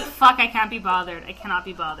 Like, fuck, I can't be bothered. I cannot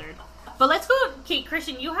be bothered. But let's go, Kate,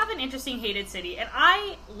 Christian, you have an interesting hated city, and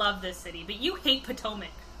I love this city, but you hate Potomac.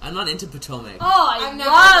 I'm not into Potomac. Oh, I've never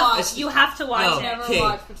love watched. You have to watch No, it. Never okay.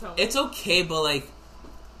 watched Potomac. It's okay, but like,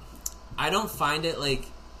 I don't find it like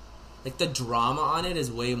the drama on it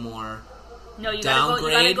is way more. No, you gotta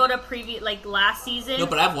Downgrade. go to last season. No,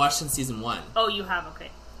 but I've watched since season 1. Oh, you have, okay.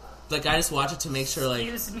 Like, I just watch it to make sure, like...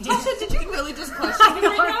 Excuse me. Tasha, did you really just question I me know,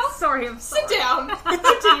 right now? I'm sorry. Sit down.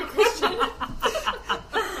 Continue, Christian.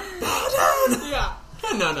 Yeah.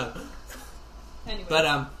 No. Anyway.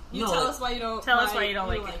 But, You no, tell us why you don't. Tell us why you don't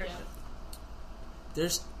like it, it. Christian.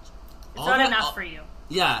 there's... It's not enough for you.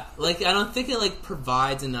 Yeah, like, I don't think it, like,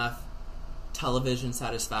 provides enough television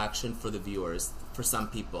satisfaction for the viewers, for some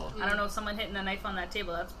people. I don't know, someone hitting a knife on that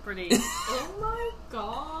table. That's pretty... Oh my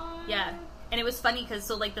god. Yeah. And it was funny because,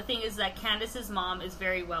 the thing is that Candace's mom is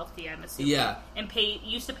very wealthy, I'm assuming. Yeah. And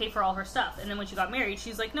used to pay for all her stuff. And then when she got married,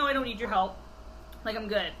 she's like, no, I don't need your help. Like, I'm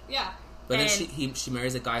good. Yeah. But then And- she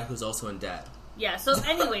marries a guy who's also in debt. Yeah, so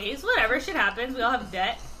anyways, whatever, shit happens. We all have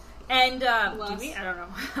debt. And, do we? I don't know.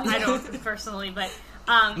 I don't, personally, but...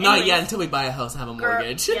 Not anyways, yet, until we buy a house and have a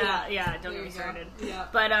mortgage. Yeah, don't There get me you go. started. Yeah.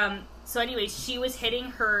 But, so anyways, she was hitting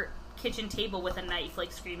her kitchen table with a knife,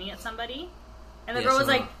 like, screaming at somebody. And the Yeah, girl she was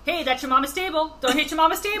like, went- hey, that's your mama's table. Don't hit your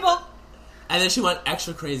mama's table. And then she went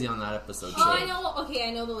extra crazy on that episode, too. Oh, I know. Okay,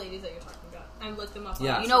 I know the ladies that you're talking about. I looked them up.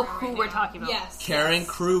 Yeah. On You know Instagram who right we're now. talking about. Yes. Karen yes.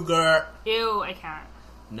 Kruger. Ew, I can't.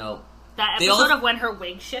 No. That They episode all- of when her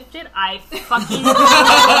wig shifted, I fucking...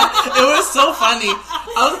 It was so funny.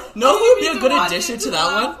 Who would be a need good to watch addition it to to that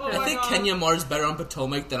laugh. one? Oh I my think God. Kenya Moore's better on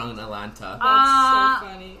Potomac than on Atlanta. That's so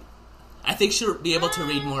funny. I think she'll be able to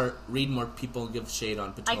read more people and give shade on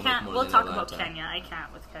I Potomac can't... more We'll than talk Atlanta. about Kenya. I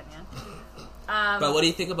can't with Kenya. But what do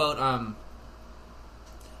you think about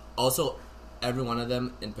also every one of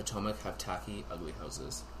them in Potomac have tacky, ugly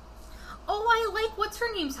houses? Oh, I like... What's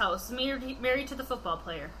her name's house? Married to the football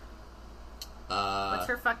player. What's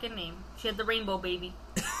her fucking name? She had the rainbow baby.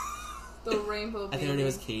 The rainbow baby. I think her name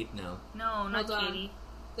was Kate. No. No, not Hold on. Katie.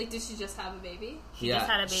 Like, did she just have a baby? She just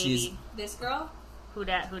had a baby. she's- This girl? Who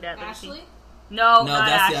dat? Let me see. Ashley? No, No, not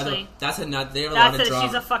that's Ashley. the other. That's a nut. They have a lot That's of drama.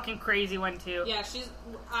 she's a fucking crazy one too. Yeah, she's...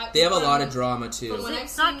 They have a lot of drama too. When I've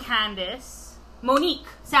It's not seen- Candace. Monique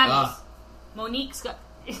Samuels. Ah. Monique's got...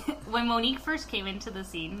 when Monique first came into the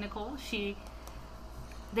scene, Nicole,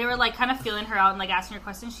 they were like kind of feeling her out and like asking her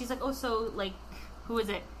questions. She's like, oh, so like, who is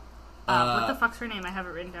it? What the fuck's her name? I have it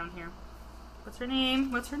written down here. What's her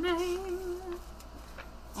name?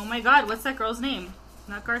 Oh my god, what's that girl's name?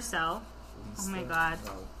 Not Garcelle. Oh my god.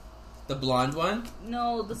 The blonde one?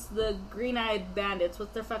 No, the green-eyed bandits.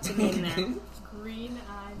 What's their fucking name there?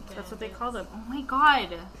 Green-eyed That's what they call them. Oh my god.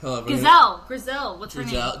 Hold on, Griselle. What's her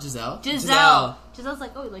name? Giselle? Giselle's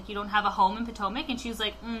like, oh, like you don't have a home in Potomac? And she's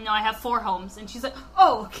like, no, I have 4 homes. And she's like,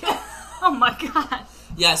 oh, okay. Oh my god.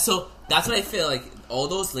 Yeah, so that's what I feel like. All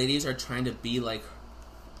those ladies are trying to be like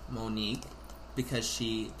Monique because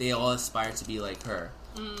they all aspire to be like her.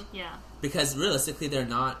 Yeah. Because realistically, they're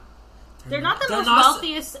not. They're not the most not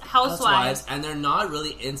wealthiest housewives. and they're not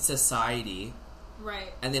really in society,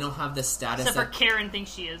 Right. and they don't have the status. Except for that, Karen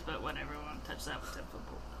thinks she is, but whatever. We won't touch that with the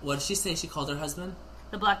football. what did she say? She called her husband.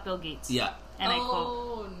 The Black Bill Gates. Yeah. And I quote.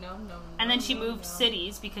 Oh, no. And then she moved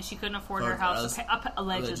cities because she couldn't afford her Or house, else-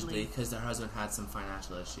 allegedly. because their husband had some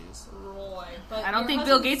financial issues. Roy. But I don't your think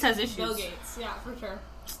Bill husband's- Gates has issues. Bill Gates, yeah, for sure.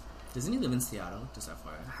 Doesn't he live in Seattle? Just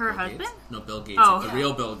FYI. Her Bill husband? Gates? No, Bill Gates. Oh. Like the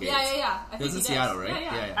real Bill Gates. Yeah. I He lives think in he Seattle, does. right?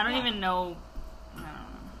 Yeah. I don't even know. I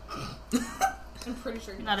don't know. I'm pretty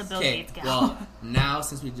sure he Not a does. Bill Okay, Gates gal. well, now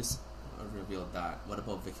since we just revealed that, what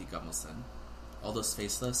about Vicky Gumelson? All those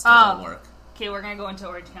facelifts still don't work. Okay, we're gonna go into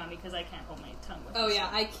Orange County because I can't hold my tongue with Oh, this.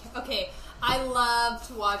 yeah. I love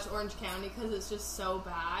to watch Orange County because it's just so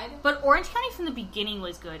bad. But Orange County from the beginning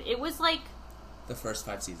was good. It was like The first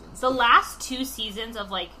 5 seasons. the last 2 seasons of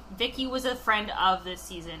like Vicky was a friend of this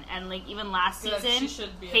season, and like even last Good, season she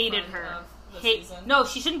should be a hated friend her. of the season. No,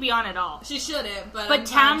 she shouldn't be on at all. She shouldn't, but But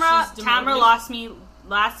Tamra lost me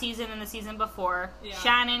last season and the season before. Yeah.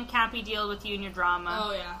 Shannon can't be deal with you and your drama.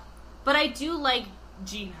 Oh, yeah. But I do like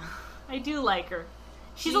Gina. I do like her.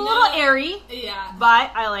 She's Gina- a little airy, Yeah.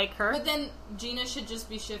 but I like her. But then Gina should just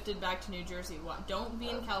be shifted back to New Jersey. What? Don't be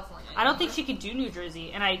in California I don't think anymore. she could do New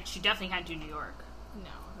Jersey, and she definitely can't do New York. No.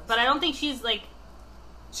 But I don't think she's like.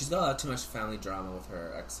 She's got a lot too much family drama with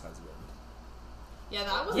her ex-husband. Yeah,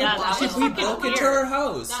 that was Yeah, a that lot. was He fucking broke weird. into her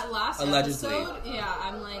house. That last allegedly. episode, yeah,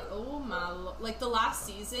 I'm like, oh my, like the last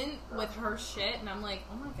season with her shit, and I'm like,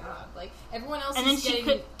 oh my god, like everyone else And then is she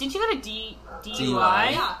getting, didn't she go to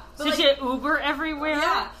DUI? yeah, So but like, she had Uber everywhere.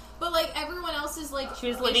 yeah, but like everyone else is like, She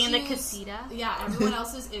was living in the issues- casita. Yeah, everyone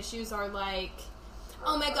else's issues are like,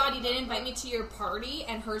 oh my god, you didn't invite me to your party,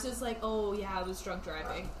 and hers is like, oh yeah, I was drunk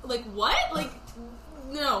driving. Like what? Like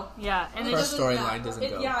No. Yeah, and her storyline doesn't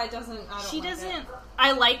go. Yeah, it doesn't. I don't she like doesn't. It.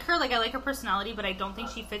 I like her. Like I like her personality, but I don't think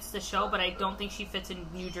she fits the show. But I don't think she fits in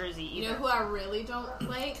New Jersey either. You know who I really don't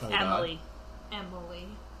like? Emily.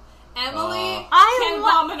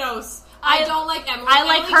 Vamonos. I don't like Emily. I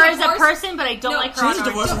like Emily her as divorced. a person, but I don't like her. She needs to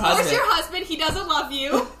divorce her husband. Your husband. He doesn't love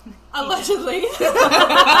you. Allegedly.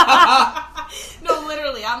 No,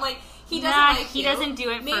 literally. I'm like, he doesn't like he you. doesn't do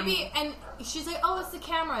it for me. And she's like, oh, it's the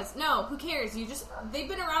cameras. No, who cares? They've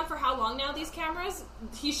been around for how long now, these cameras?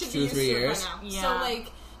 He should be used to it by now. Yeah. So,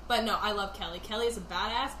 like, but no, I love Kelly. Kelly is a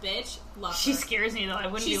badass bitch. Love her. She scares me, though. I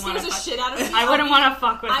wouldn't She want scares to the shit out of me. I wouldn't want to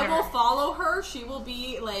fuck with her. I will follow her. She will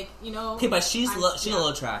be, like, you know... Okay, but she's a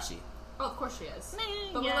little trashy. Oh, of course she is.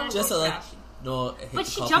 But yeah, just a like... trashy. No, but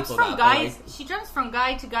she jumps from guys. She jumps from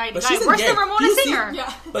guy to guy to but guy. Worse than Ramona Singer.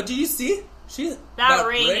 Yeah. But do you see? That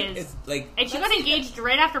ring is like. And she got engaged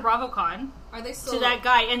right after BravoCon. Are they still to that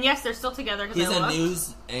guy? And yes, they're still together. He's a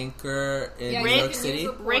news anchor in New York City.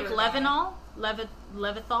 Rick Leventhal.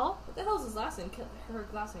 Levithal. What the hell's his last name? Her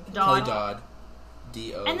last name. Kelly Dodd.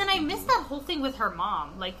 D-O. And then I missed that whole thing with her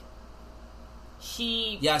mom. Like,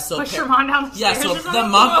 she so pushed her mom down the stairs. Yeah, so or the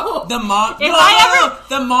mom.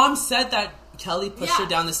 The mom said that Kelly pushed her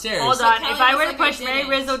down the stairs. Hold on. If I were to push Mary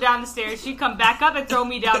Rizzo down the stairs, she'd come back up and throw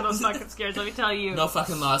me down those fucking stairs. Let me tell you. No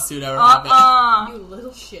fucking lawsuit ever happened. You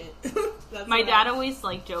little shit. My dad always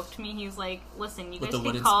joked to me. He was like, "Listen, you guys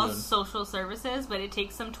can call social services, but it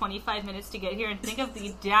takes them 25 minutes to get here, and think of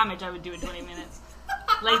the damage I would do in 20 minutes."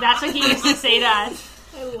 Like that's what he used to say to us.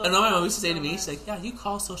 I know my mom used to say to me, she's like, "Yeah, you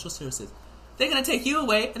call social services. They're gonna take you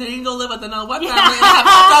away, and then you can go live with another white family and have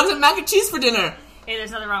hot dogs and mac and cheese for dinner." Hey,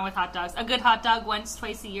 there's nothing wrong with hot dogs. A good hot dog once,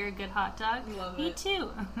 twice a year, a good hot dog. Love Me it.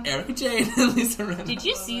 too. Erica Jane and Lisa Rinna. Did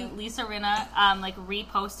you see Lisa Rinna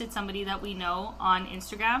reposted somebody that we know on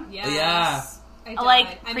Instagram? Yes. Yeah. I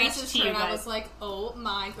I messaged preached to her you and I guys. was like, oh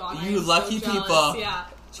my god, I You am lucky so jealous. people. Yeah.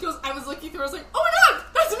 She goes, I was looking through, I was like, oh my god,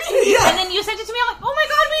 that's me! Yeah. And then you sent it to me, I'm like, oh my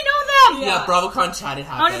god, we know them! Yeah, BravoCon chatted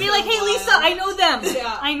happened. I want to be like, hey Lisa, I know them!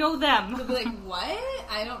 Yeah. I know them. I'll be like, what?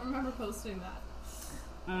 I don't remember posting that.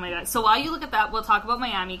 Oh my god. So while you look at that, we'll talk about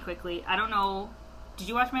Miami quickly. I don't know. Did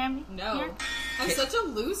you watch Miami? No. Here? I'm such a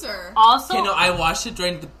loser. Also, Okay, no, I watched it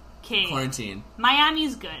during the okay, quarantine.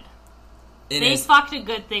 Miami's good. They is. fucked a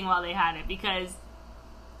good thing while they had it because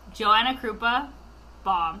Joanna Krupa,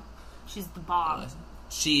 bomb. She's the bomb.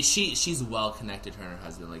 She's well connected. Her and her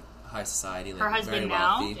husband, like high society, like Her husband very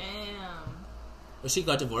now? wealthy. Damn. Well, she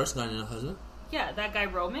got divorced, got a new husband. Yeah, that guy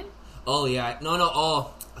Roman. Oh yeah, no.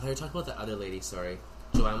 Oh, I thought you were talking about the other lady. Sorry,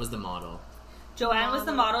 Joanne was the model. Joanne was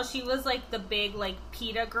the model. She was like the big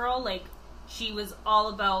PETA girl. Like she was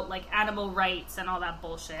all about like animal rights and all that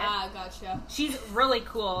bullshit. Ah, gotcha. She's really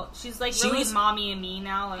cool. She's like She really was- mommy and me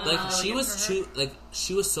now. And I'm Like really she good was for her.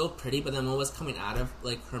 she was so pretty, but then what was coming out of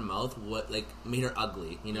like her mouth, what like made her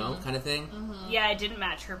ugly, you know, kind of thing. Yeah, it didn't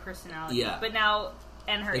match her personality. Yeah. But now,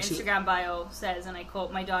 and her Like she- Instagram bio says, and I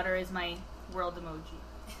quote, "My daughter is my world emoji."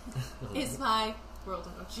 It's my world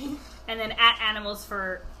emoji. And then at animals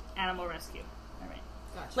for animal rescue. All right.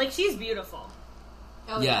 Gotcha. Like she's beautiful.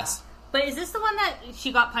 Oh, Yes. But is this the one that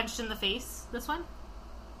she got punched in the face? This one?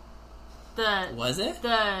 Was it?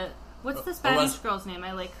 What's the Spanish girl's name?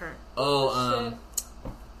 I like her. Oh,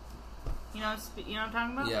 You know what I'm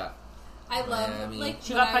talking about? yeah. I love Miami. like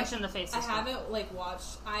She when got punched in the face. I this one. haven't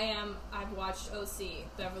watched. I've watched OC,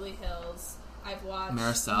 Beverly Hills. I've watched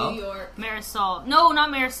Marisol? New York. Marisol. No,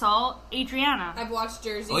 not Marisol. Adriana. I've watched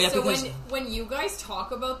Jersey. Oh, yeah, so because- when you guys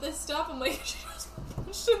talk about this stuff, I'm like, she was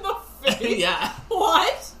punched in the face. Yeah.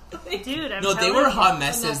 What? Dude, I'm No, they telling were you. hot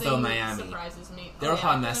messes though, Nothing Miami. surprises me. They were hot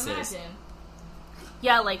I can messes. imagine.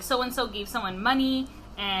 Yeah, like so and so gave someone money,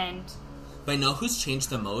 and But know who's changed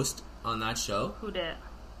the most on that show? who did?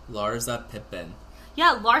 Larsa Pippen.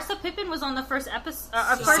 Yeah, Larsa Pippen was on the first episode,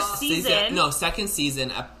 first season. No, second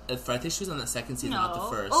season. I think she was on the second season, not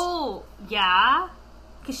the first. Oh, yeah,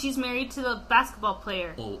 because she's married to the basketball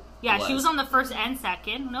player. Oh, Yeah, she was on the first and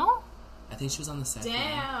second. No, I think she was on the second.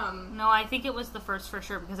 Damn. no, I think it was the first for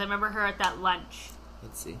sure because I remember her at that lunch.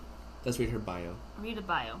 Let's see. Let's read her bio. Read a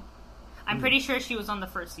bio. I'm pretty sure she was on the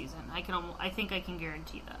first season. I think I can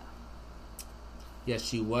guarantee that. Yeah,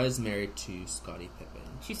 she was married to Scottie Pippen.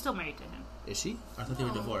 She's still married to him. Is she? I thought they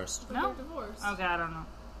were divorced. But No? they're divorced. Okay, I don't know.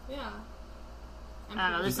 Yeah. I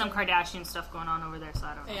don't know. There's some Kardashian stuff going on over there, so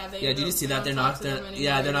I don't know. Yeah, Yeah, did you see that? They're don't not. talk to them They're, anymore.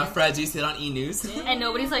 yeah, they're not friends. You see it on E News. And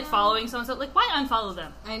nobody's like following so and so. Like, why unfollow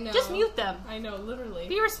them? I know. Just mute them. I know, literally.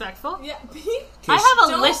 Be respectful. Yeah, I have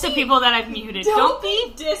a Don't list of be- people that I've muted. Don't Don't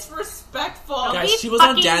be be disrespectful. Don't Guys, be she was on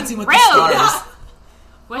fucking Dancing with rude. the Stars.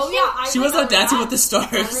 Was she? I She was on remember Dancing that. with the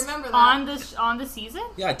Stars. I remember that. On the season?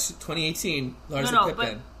 Yeah, 2018. Larsa No, Pippen.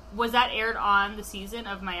 but was that aired on the season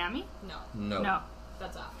of Miami? No.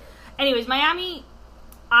 That's after. Anyways, Miami,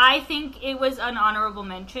 I think it was an honorable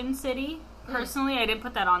mention city. Personally, I didn't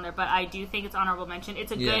put that on there, but I do think it's honorable mention.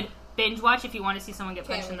 It's a good binge watch if you want to see someone get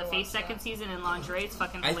punched in the face second season in lingerie. It's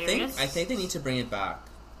fucking hilarious. I think they need to bring it back.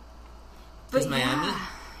 Because Miami,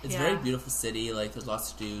 it's a very beautiful city. Like, there's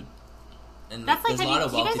lots to do. And that's like, there's a lot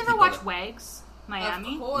of you guys wealthy ever people watch that- Wags,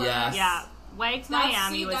 Miami? Of course. Yes. Yeah, Wags,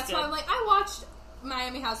 Miami was that's good. why I'm like, I watched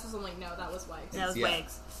Miami Housewives. I'm like, no, that was Wags. That was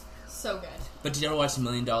Wags. So good. But did you ever watch $1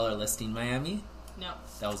 Million Listing Miami? No.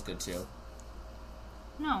 That was good too.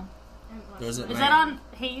 No. Is that on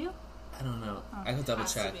Hey You? I don't know. I could double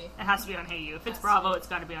check. It has to be on Hey You. If it's Bravo, it's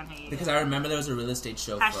got to be on Hey You. Because I remember there was a real estate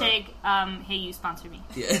show. Hashtag Hey You sponsor me.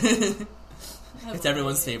 Yeah. It's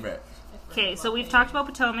everyone's favorite. Okay, so we've talked about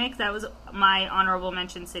Potomac. That was my honorable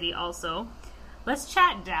mention city also. Let's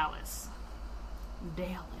chat Dallas.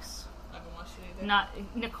 Dallas. I haven't watched it either. Not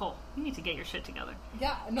Nicole. You need to get your shit together.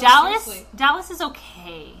 Yeah. No, Dallas. seriously. Dallas is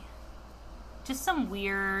okay. Just some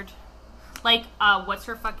weird. Like, what's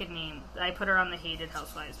her fucking name? I put her on the hated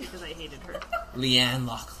Housewives because I hated her. Leanne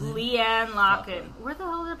Loughlin. Leanne Loughlin. Where the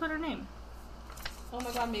hell did I put her name? Oh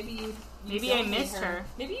my god, maybe you Maybe I missed her.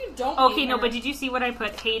 Maybe you don't. Okay, hate no, her. but did you see what I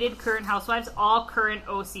put? Hated current Housewives, all current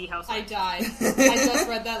OC Housewives. I died. I just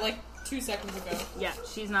read that like 2 seconds ago. Yeah,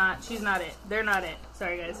 she's not it. They're not it.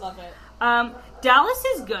 Sorry, guys. Love it. Dallas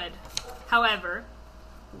is good. However,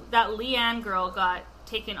 that Leanne girl got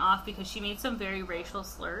taken off because she made some very racial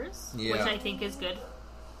slurs, which I think is good.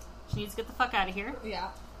 She needs to get the fuck out of here. Yeah.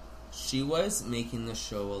 She was making the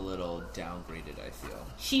show a little downgraded, I feel.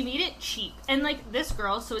 She made it cheap. And, like, this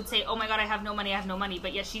girl, so would say, oh my god, I have no money,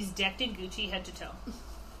 but yet she's decked in Gucci head to toe.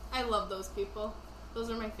 I love those people. Those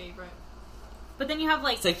are my favorite. But then you have,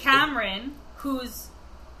 like Cameron, who's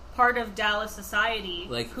part of Dallas society.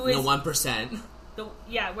 Like, who is 1%.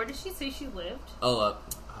 Where did she say she lived? Oh,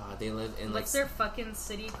 they live in, What's their fucking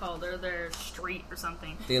city called? Or their street or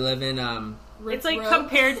something? They live in, it's like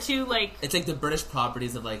compared to like... It's like the British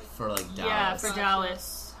properties of for Dallas. Yeah, for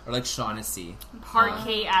Dallas. Or like Shaughnessy.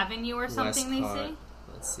 Parquet Avenue or something, they say.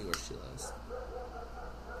 Let's see where she lives.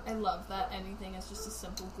 I love that anything is just a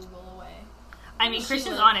simple Google away. I mean,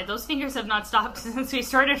 Christian's on it. Those fingers have not stopped since we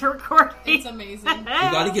started recording. It's amazing. You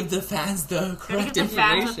gotta give the fans the correct give the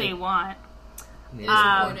fans information. what they want. It is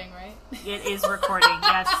recording, right? It is recording,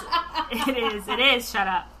 yes. It is. Shut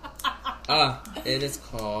up. It is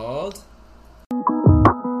called...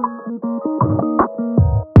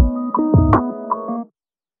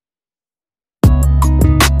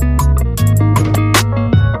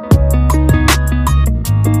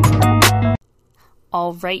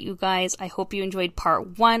 All right, you guys, I hope you enjoyed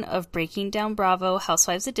part 1 of Breaking Down Bravo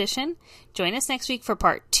Housewives Edition. Join us next week for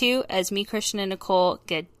part 2 as me, Christian, and Nicole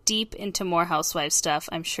get deep into more Housewives stuff.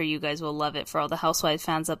 I'm sure you guys will love it for all the Housewives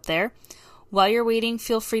fans up there. While you're waiting,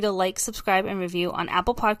 feel free to like, subscribe, and review on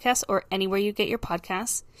Apple Podcasts or anywhere you get your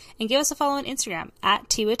podcasts. And give us a follow on Instagram at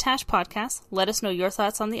 @TWATashPodcast. Let us know your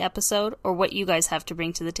thoughts on the episode or what you guys have to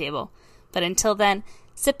bring to the table. But until then,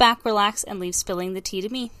 sit back, relax, and leave spilling the tea to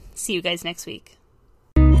me. See you guys next week.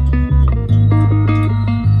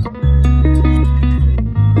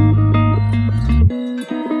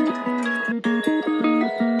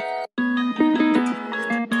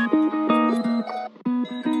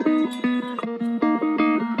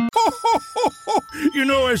 You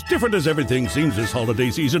know, as different as everything seems this holiday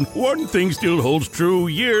season, one thing still holds true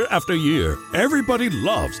year after year. Everybody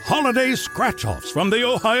loves holiday scratch-offs from the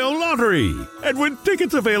Ohio Lottery. And with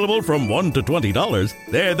tickets available from $1 to $20,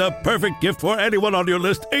 they're the perfect gift for anyone on your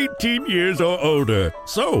list 18 years or older.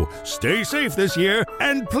 So, stay safe this year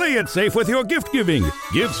and play it safe with your gift giving.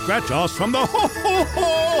 Give scratch-offs from the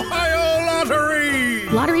Ohio Lottery!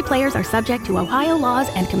 Lottery players are subject to Ohio laws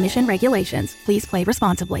and commission regulations. Please play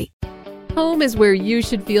responsibly. Home is where you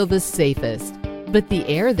should feel the safest, but the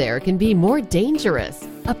air there can be more dangerous,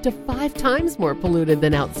 up to 5 times more polluted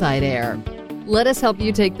than outside air. Let us help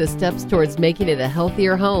you take the steps towards making it a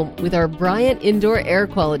healthier home with our Bryant Indoor Air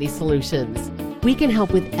Quality Solutions. We can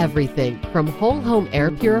help with everything from whole home air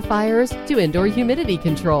purifiers to indoor humidity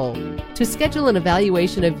control. To schedule an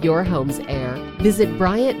evaluation of your home's air, visit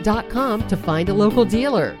Bryant.com to find a local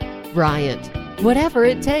dealer. Bryant, whatever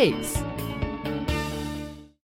it takes.